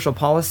and the social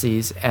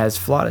policies, as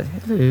flawed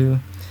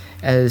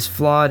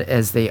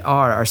as they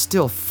are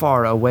still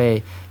far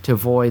away to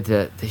avoid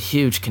the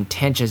huge,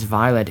 contentious,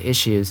 violent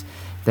issues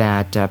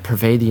that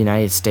pervade the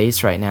United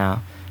States right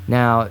now.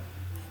 Now,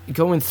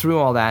 going through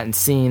all that and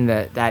seeing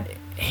that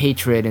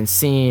hatred and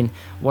seeing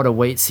what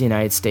awaits the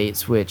United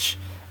States, which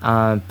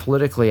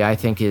politically I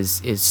think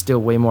is still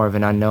way more of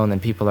an unknown than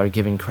people are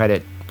giving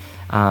credit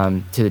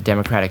to the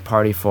Democratic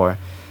Party for.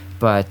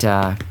 But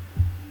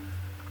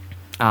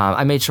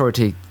I made sure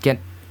to get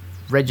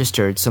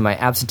registered, so my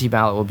absentee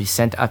ballot will be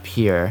sent up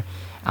here.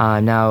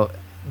 Now,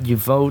 you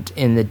vote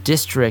in the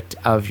district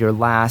of your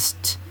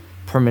last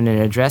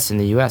permanent address in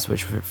the U.S.,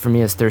 which for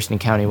me is Thurston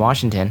County,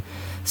 Washington.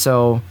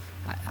 So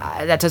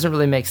that doesn't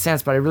really make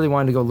sense, but I really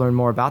wanted to go learn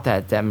more about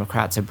that,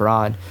 Democrats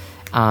abroad.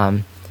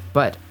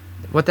 But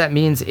what that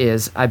means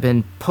is I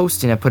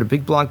put a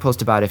big blog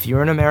post about, if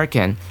you're an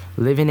American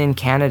living in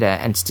Canada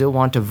and still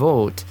want to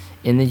vote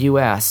in the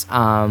U.S.,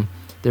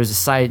 there's a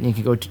site, and you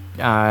can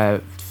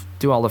go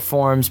do all the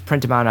forms,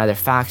 print them out, either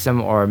fax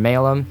them or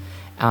mail them.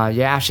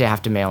 You actually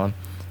have to mail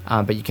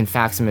them, but you can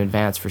fax them in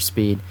advance for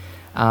speed,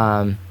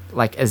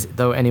 like as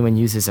though anyone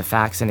uses a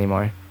fax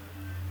anymore.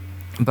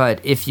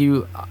 But if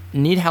you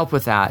need help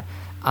with that,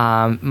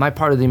 my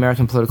part of the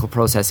American political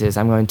process is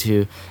I'm going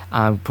to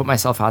put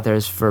myself out there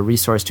as for a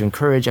resource to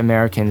encourage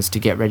Americans to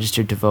get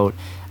registered to vote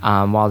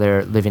while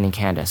they're living in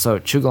Canada. So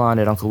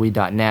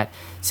chugalon@uncleweed.net,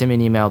 send me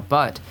an email.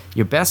 But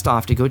you're best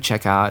off to go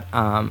check out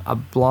a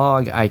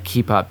blog I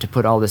keep up to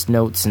put all this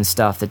notes and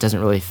stuff that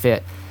doesn't really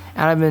fit.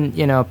 And I've been,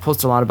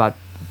 post a lot about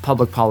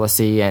public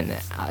policy, and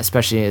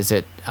especially as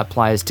it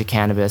applies to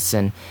cannabis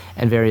and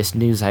various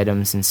news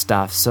items and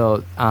stuff.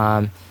 So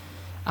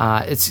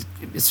it's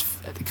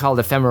called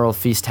Ephemeral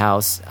Feast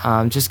House.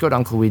 Just go to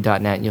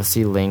uncleweed.net and you'll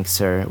see links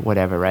or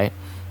whatever, right?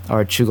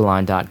 Or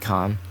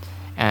chugalon.com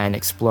and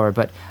explore.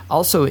 But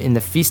also in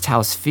the Feast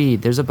House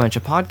feed, there's a bunch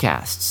of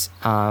podcasts.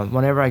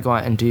 Whenever I go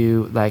out and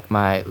do like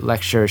my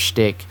lecture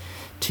shtick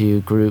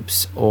to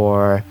groups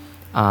or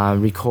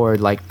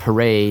record like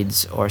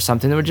parades or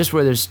something, or just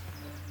where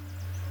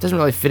doesn't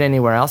really fit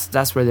anywhere else,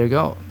 that's where they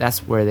go.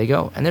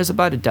 And there's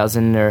about a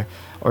dozen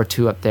or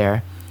two up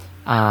there.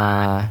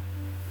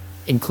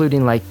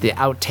 Including like the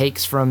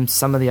outtakes from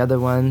some of the other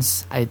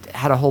ones. I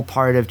had a whole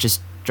part of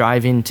just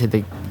traveling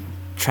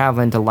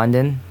to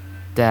London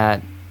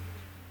that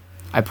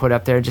I put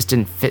up there, just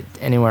didn't fit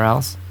anywhere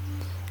else.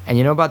 And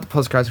you know about the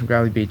postcards from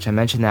Gravelly Beach, I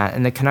mentioned that.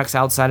 And the Canucks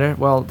Outsider,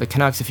 well, the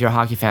Canucks, if you're a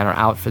hockey fan, are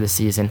out for the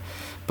season.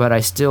 But I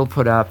still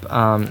put up,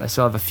 I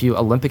still have a few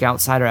Olympic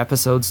Outsider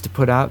episodes to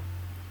put up.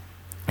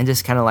 And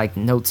just kind of like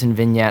notes and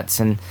vignettes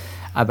and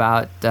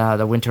about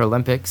the Winter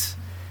Olympics.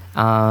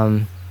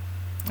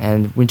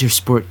 And winter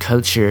sport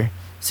culture,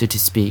 so to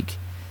speak.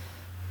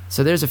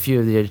 So there's a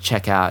few of you to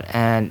check out.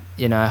 And,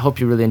 I hope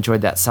you really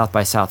enjoyed that South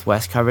by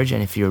Southwest coverage.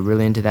 And if you're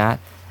really into that,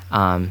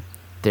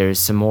 there's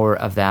some more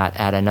of that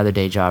at Another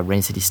Day Job,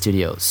 Rain City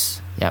Studios.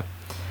 Yep.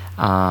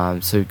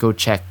 So go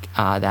check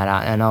that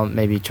out. And I'll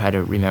maybe try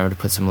to remember to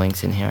put some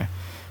links in here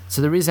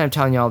So the reason I'm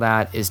telling you all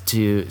that is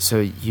so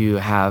you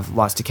have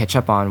lots to catch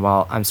up on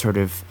while I'm sort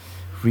of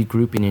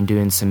regrouping and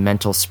doing some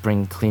mental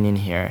spring cleaning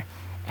here,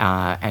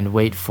 and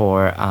wait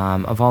for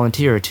a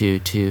volunteer or two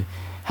to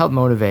help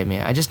motivate me.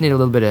 I just need a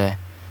little bit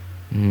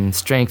of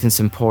strength and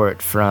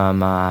support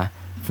from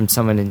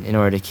someone in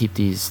order to keep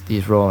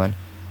these rolling.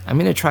 I'm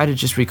going to try to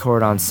just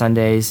record on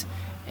Sundays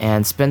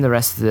and spend the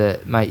rest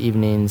of my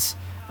evenings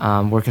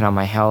working on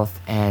my health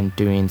and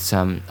doing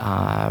some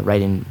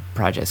writing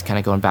projects, kind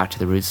of going back to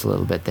the roots a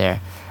little bit there.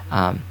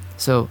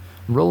 So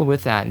roll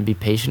with that and be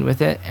patient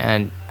with it,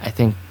 and I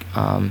think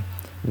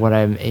what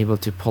I'm able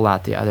to pull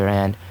out the other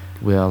end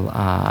will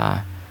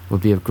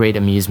be of great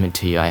amusement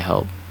to you, I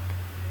hope.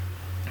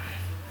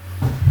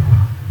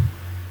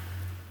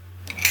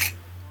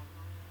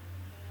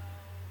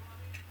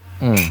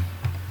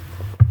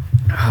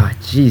 Oh,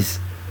 jeez.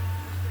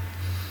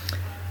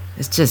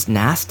 It's just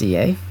nasty,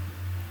 eh?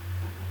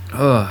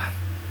 Ugh.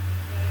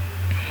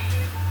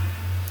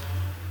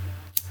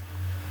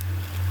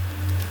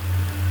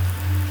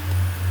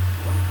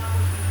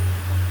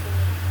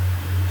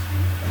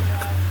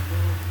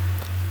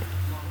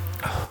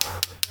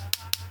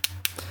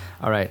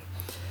 All right.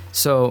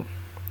 So,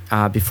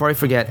 before I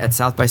forget, at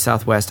South by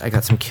Southwest, I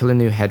got some killer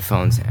new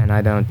headphones, and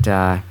I don't.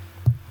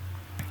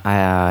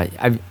 I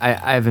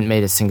haven't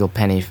made a single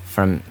penny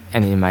from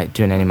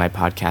doing any of my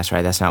podcasts,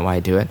 right? That's not why I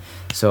do it.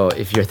 So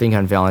if you're thinking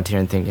on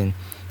volunteering, thinking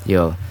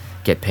you'll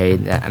get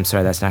paid, I'm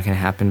sorry, that's not going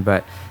to happen.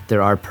 But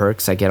there are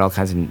perks. I get all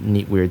kinds of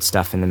neat, weird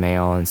stuff in the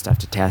mail and stuff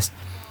to test.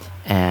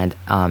 And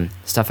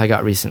stuff I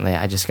got recently,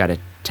 I just got to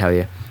tell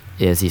you,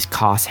 is these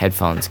KOSS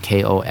headphones,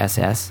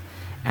 KOSS.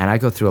 And I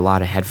go through a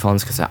lot of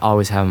headphones because I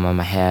always have them on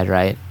my head,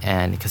 right?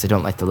 And because I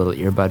don't like the little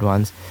earbud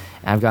ones.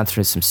 And I've gone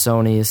through some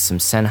Sonys, some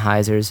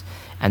Sennheisers,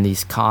 and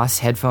these KOSS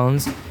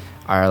headphones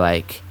are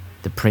like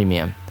the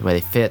premium. The way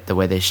they fit, the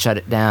way they shut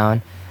it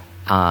down.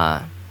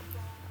 And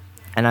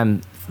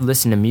I'm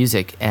listening to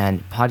music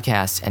and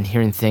podcasts and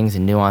hearing things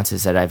and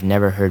nuances that I've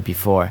never heard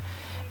before.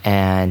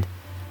 And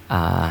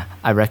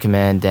I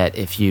recommend that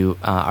if you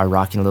are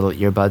rocking little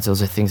earbuds,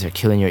 those are things that are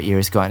killing your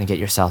ears, go out and get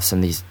yourself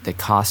some of the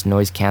KOSS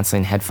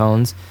noise-canceling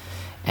headphones.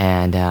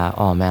 And,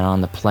 oh man,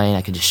 on the plane,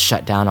 I could just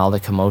shut down all the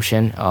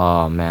commotion.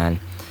 Oh man,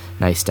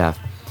 nice stuff.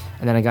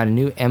 And then I got a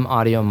new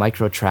M-Audio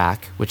Micro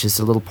Track, which is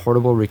a little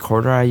portable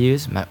recorder I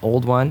use. My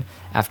old one,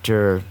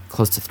 after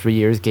close to 3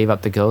 years, gave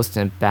up the ghost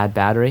and bad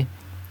battery.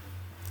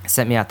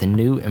 Sent me out the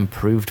new,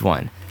 improved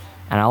one.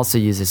 And I also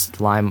use this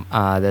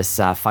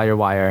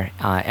FireWire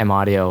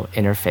M-Audio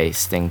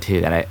interface thing too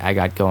that I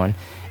got going.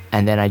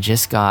 And then I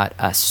just got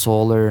a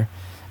solar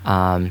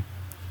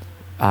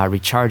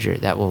recharger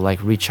that will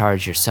like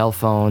recharge your cell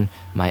phone,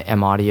 my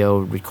M-Audio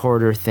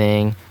recorder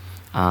thing,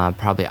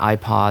 probably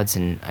iPods,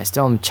 and I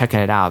still am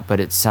checking it out, but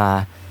it's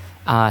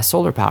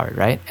solar powered,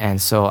 right?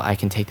 And so I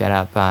can take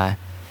that up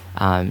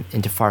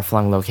into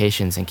far-flung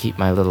locations and keep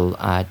my little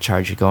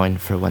charger going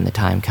for when the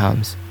time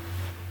comes.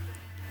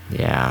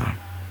 Yeah.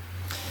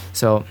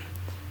 So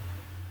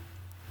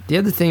the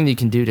other thing that you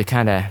can do to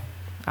kind of,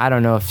 I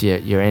don't know if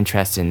you're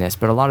interested in this,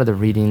 but a lot of the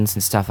readings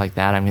and stuff like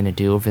that I'm going to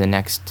do over the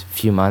next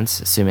few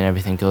months, assuming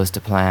everything goes to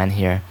plan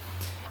here,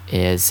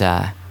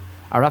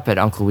 are up at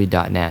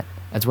uncleweed.net,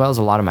 as well as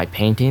a lot of my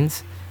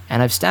paintings.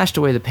 And I've stashed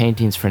away the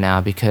paintings for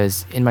now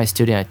because in my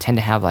studio I tend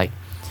to have like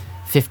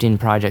 15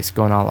 projects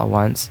going all at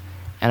once,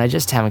 and I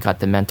just haven't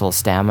got the mental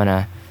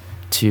stamina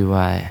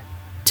to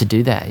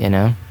do that, you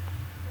know?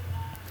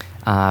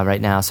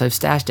 Right now. So I've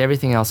stashed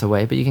everything else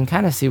away, but you can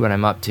kind of see what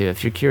I'm up to.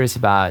 If you're curious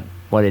about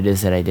what it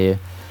is that I do,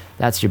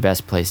 that's your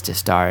best place to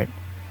start.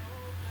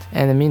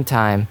 And in the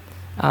meantime,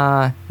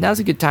 now's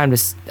a good time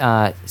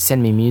to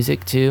send me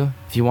music too.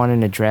 If you want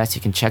an address,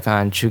 you can check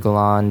on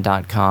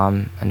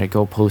chugalan.com under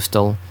Go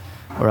Postal,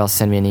 or else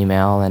send me an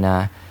email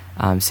and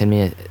send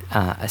me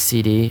a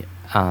CD.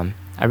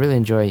 I really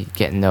enjoy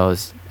getting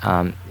those.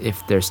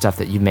 If there's stuff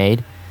that you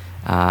made,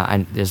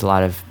 there's a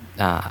lot of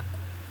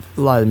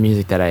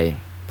music that I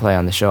play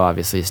on the show,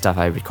 obviously stuff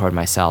I record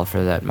myself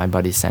or that my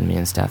buddies send me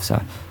and stuff,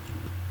 so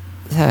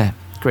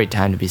great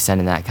time to be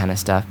sending that kind of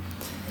stuff,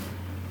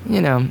 you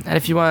know. And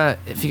if you got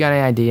any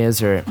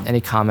ideas or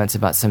any comments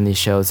about some of these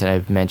shows that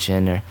I've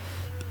mentioned, or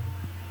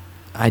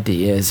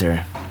ideas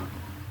or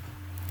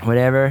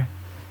whatever,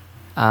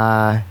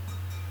 yeah,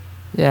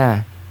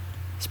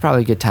 it's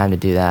probably a good time to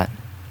do that.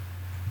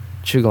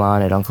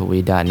 Chugalan at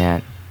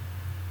uncleweed.net.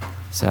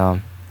 So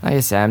like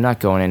I said, I'm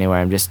not going anywhere,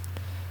 I'm just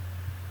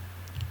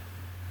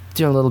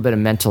doing a little bit of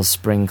mental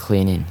spring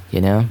cleaning, you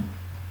know?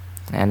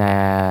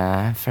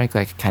 And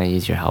frankly, I could kind of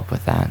use your help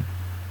with that.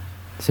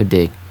 So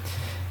dig.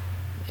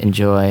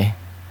 Enjoy.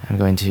 I'm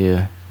going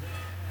to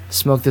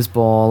smoke this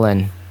bowl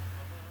and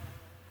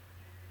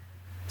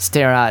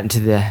stare out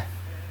into the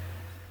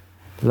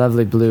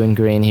lovely blue and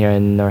green here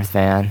in North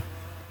Van.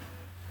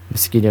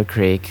 Mosquito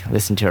Creek.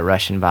 Listen to it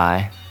rushing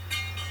by.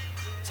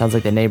 Sounds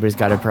like the neighbor's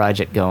got a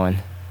project going.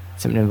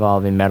 Something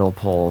involving metal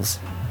poles.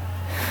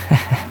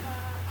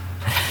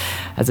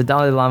 As the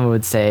Dalai Lama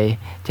would say,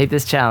 take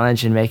this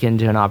challenge and make it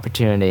into an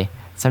opportunity.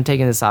 So I'm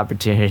taking this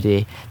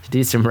opportunity to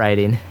do some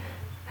writing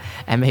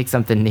and make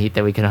something neat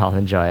that we can all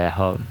enjoy at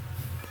home.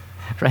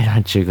 Right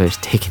on, Chugleish.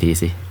 Take it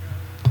easy.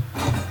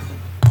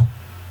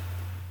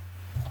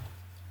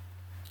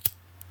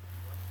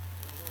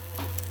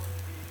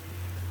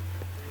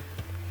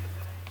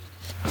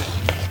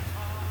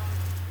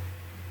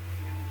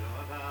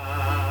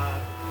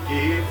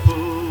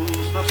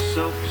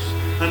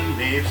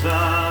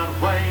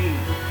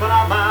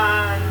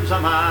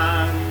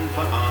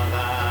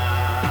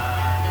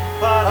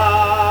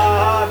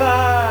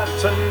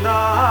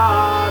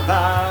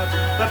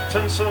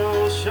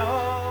 So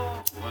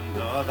sure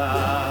wonder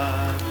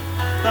that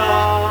the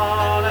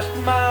honest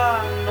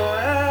man no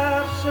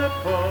e'er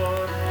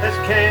support is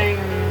king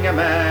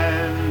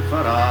amen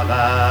for all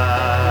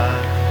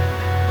that.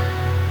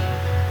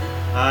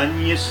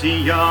 And you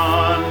see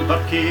yon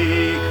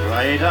Bucky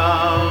cried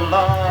out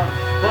Lord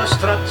for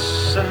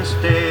struts and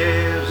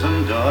stairs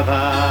and all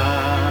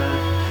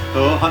that.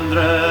 Though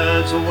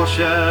hundreds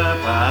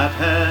worship at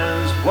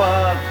his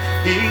word,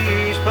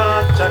 he's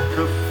but a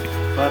coof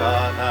for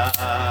all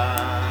that.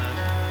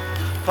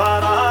 For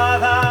all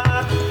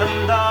that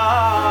and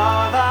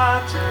all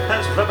that,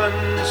 his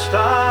ribbon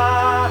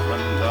star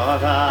and all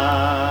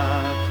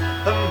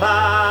that, the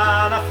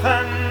man of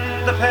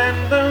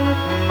independent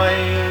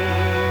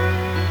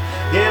mind,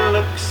 he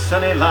looks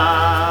and he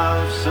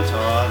laughs at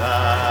all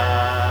that.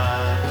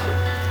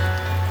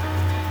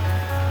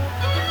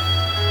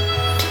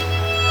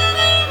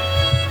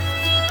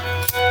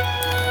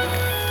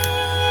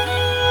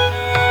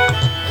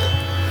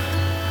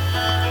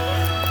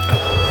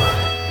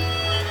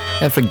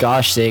 And for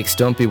gosh sakes,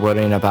 don't be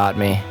worrying about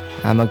me.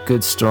 I'm a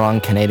good,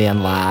 strong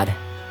Canadian lad.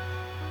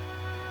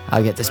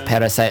 I'll get this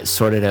parasite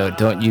sorted out,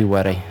 don't you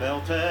worry.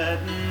 Belted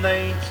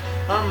night,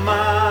 a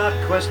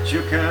marquis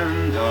you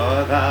can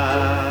do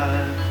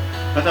that.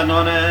 But an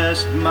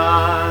honest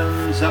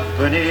man's a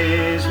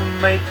bunny's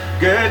mate.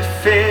 Good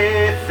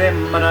faith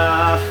him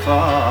and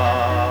for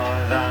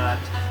that.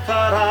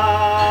 For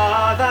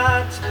all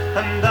that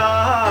and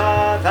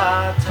all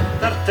that,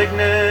 their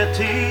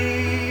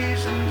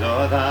dignities and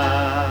all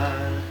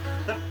that.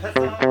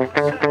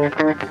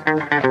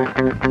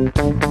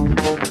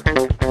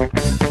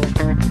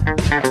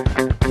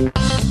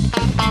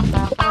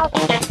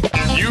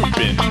 You've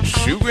been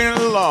shooting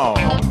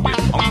along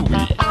with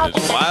Uncle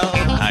Wee's Wild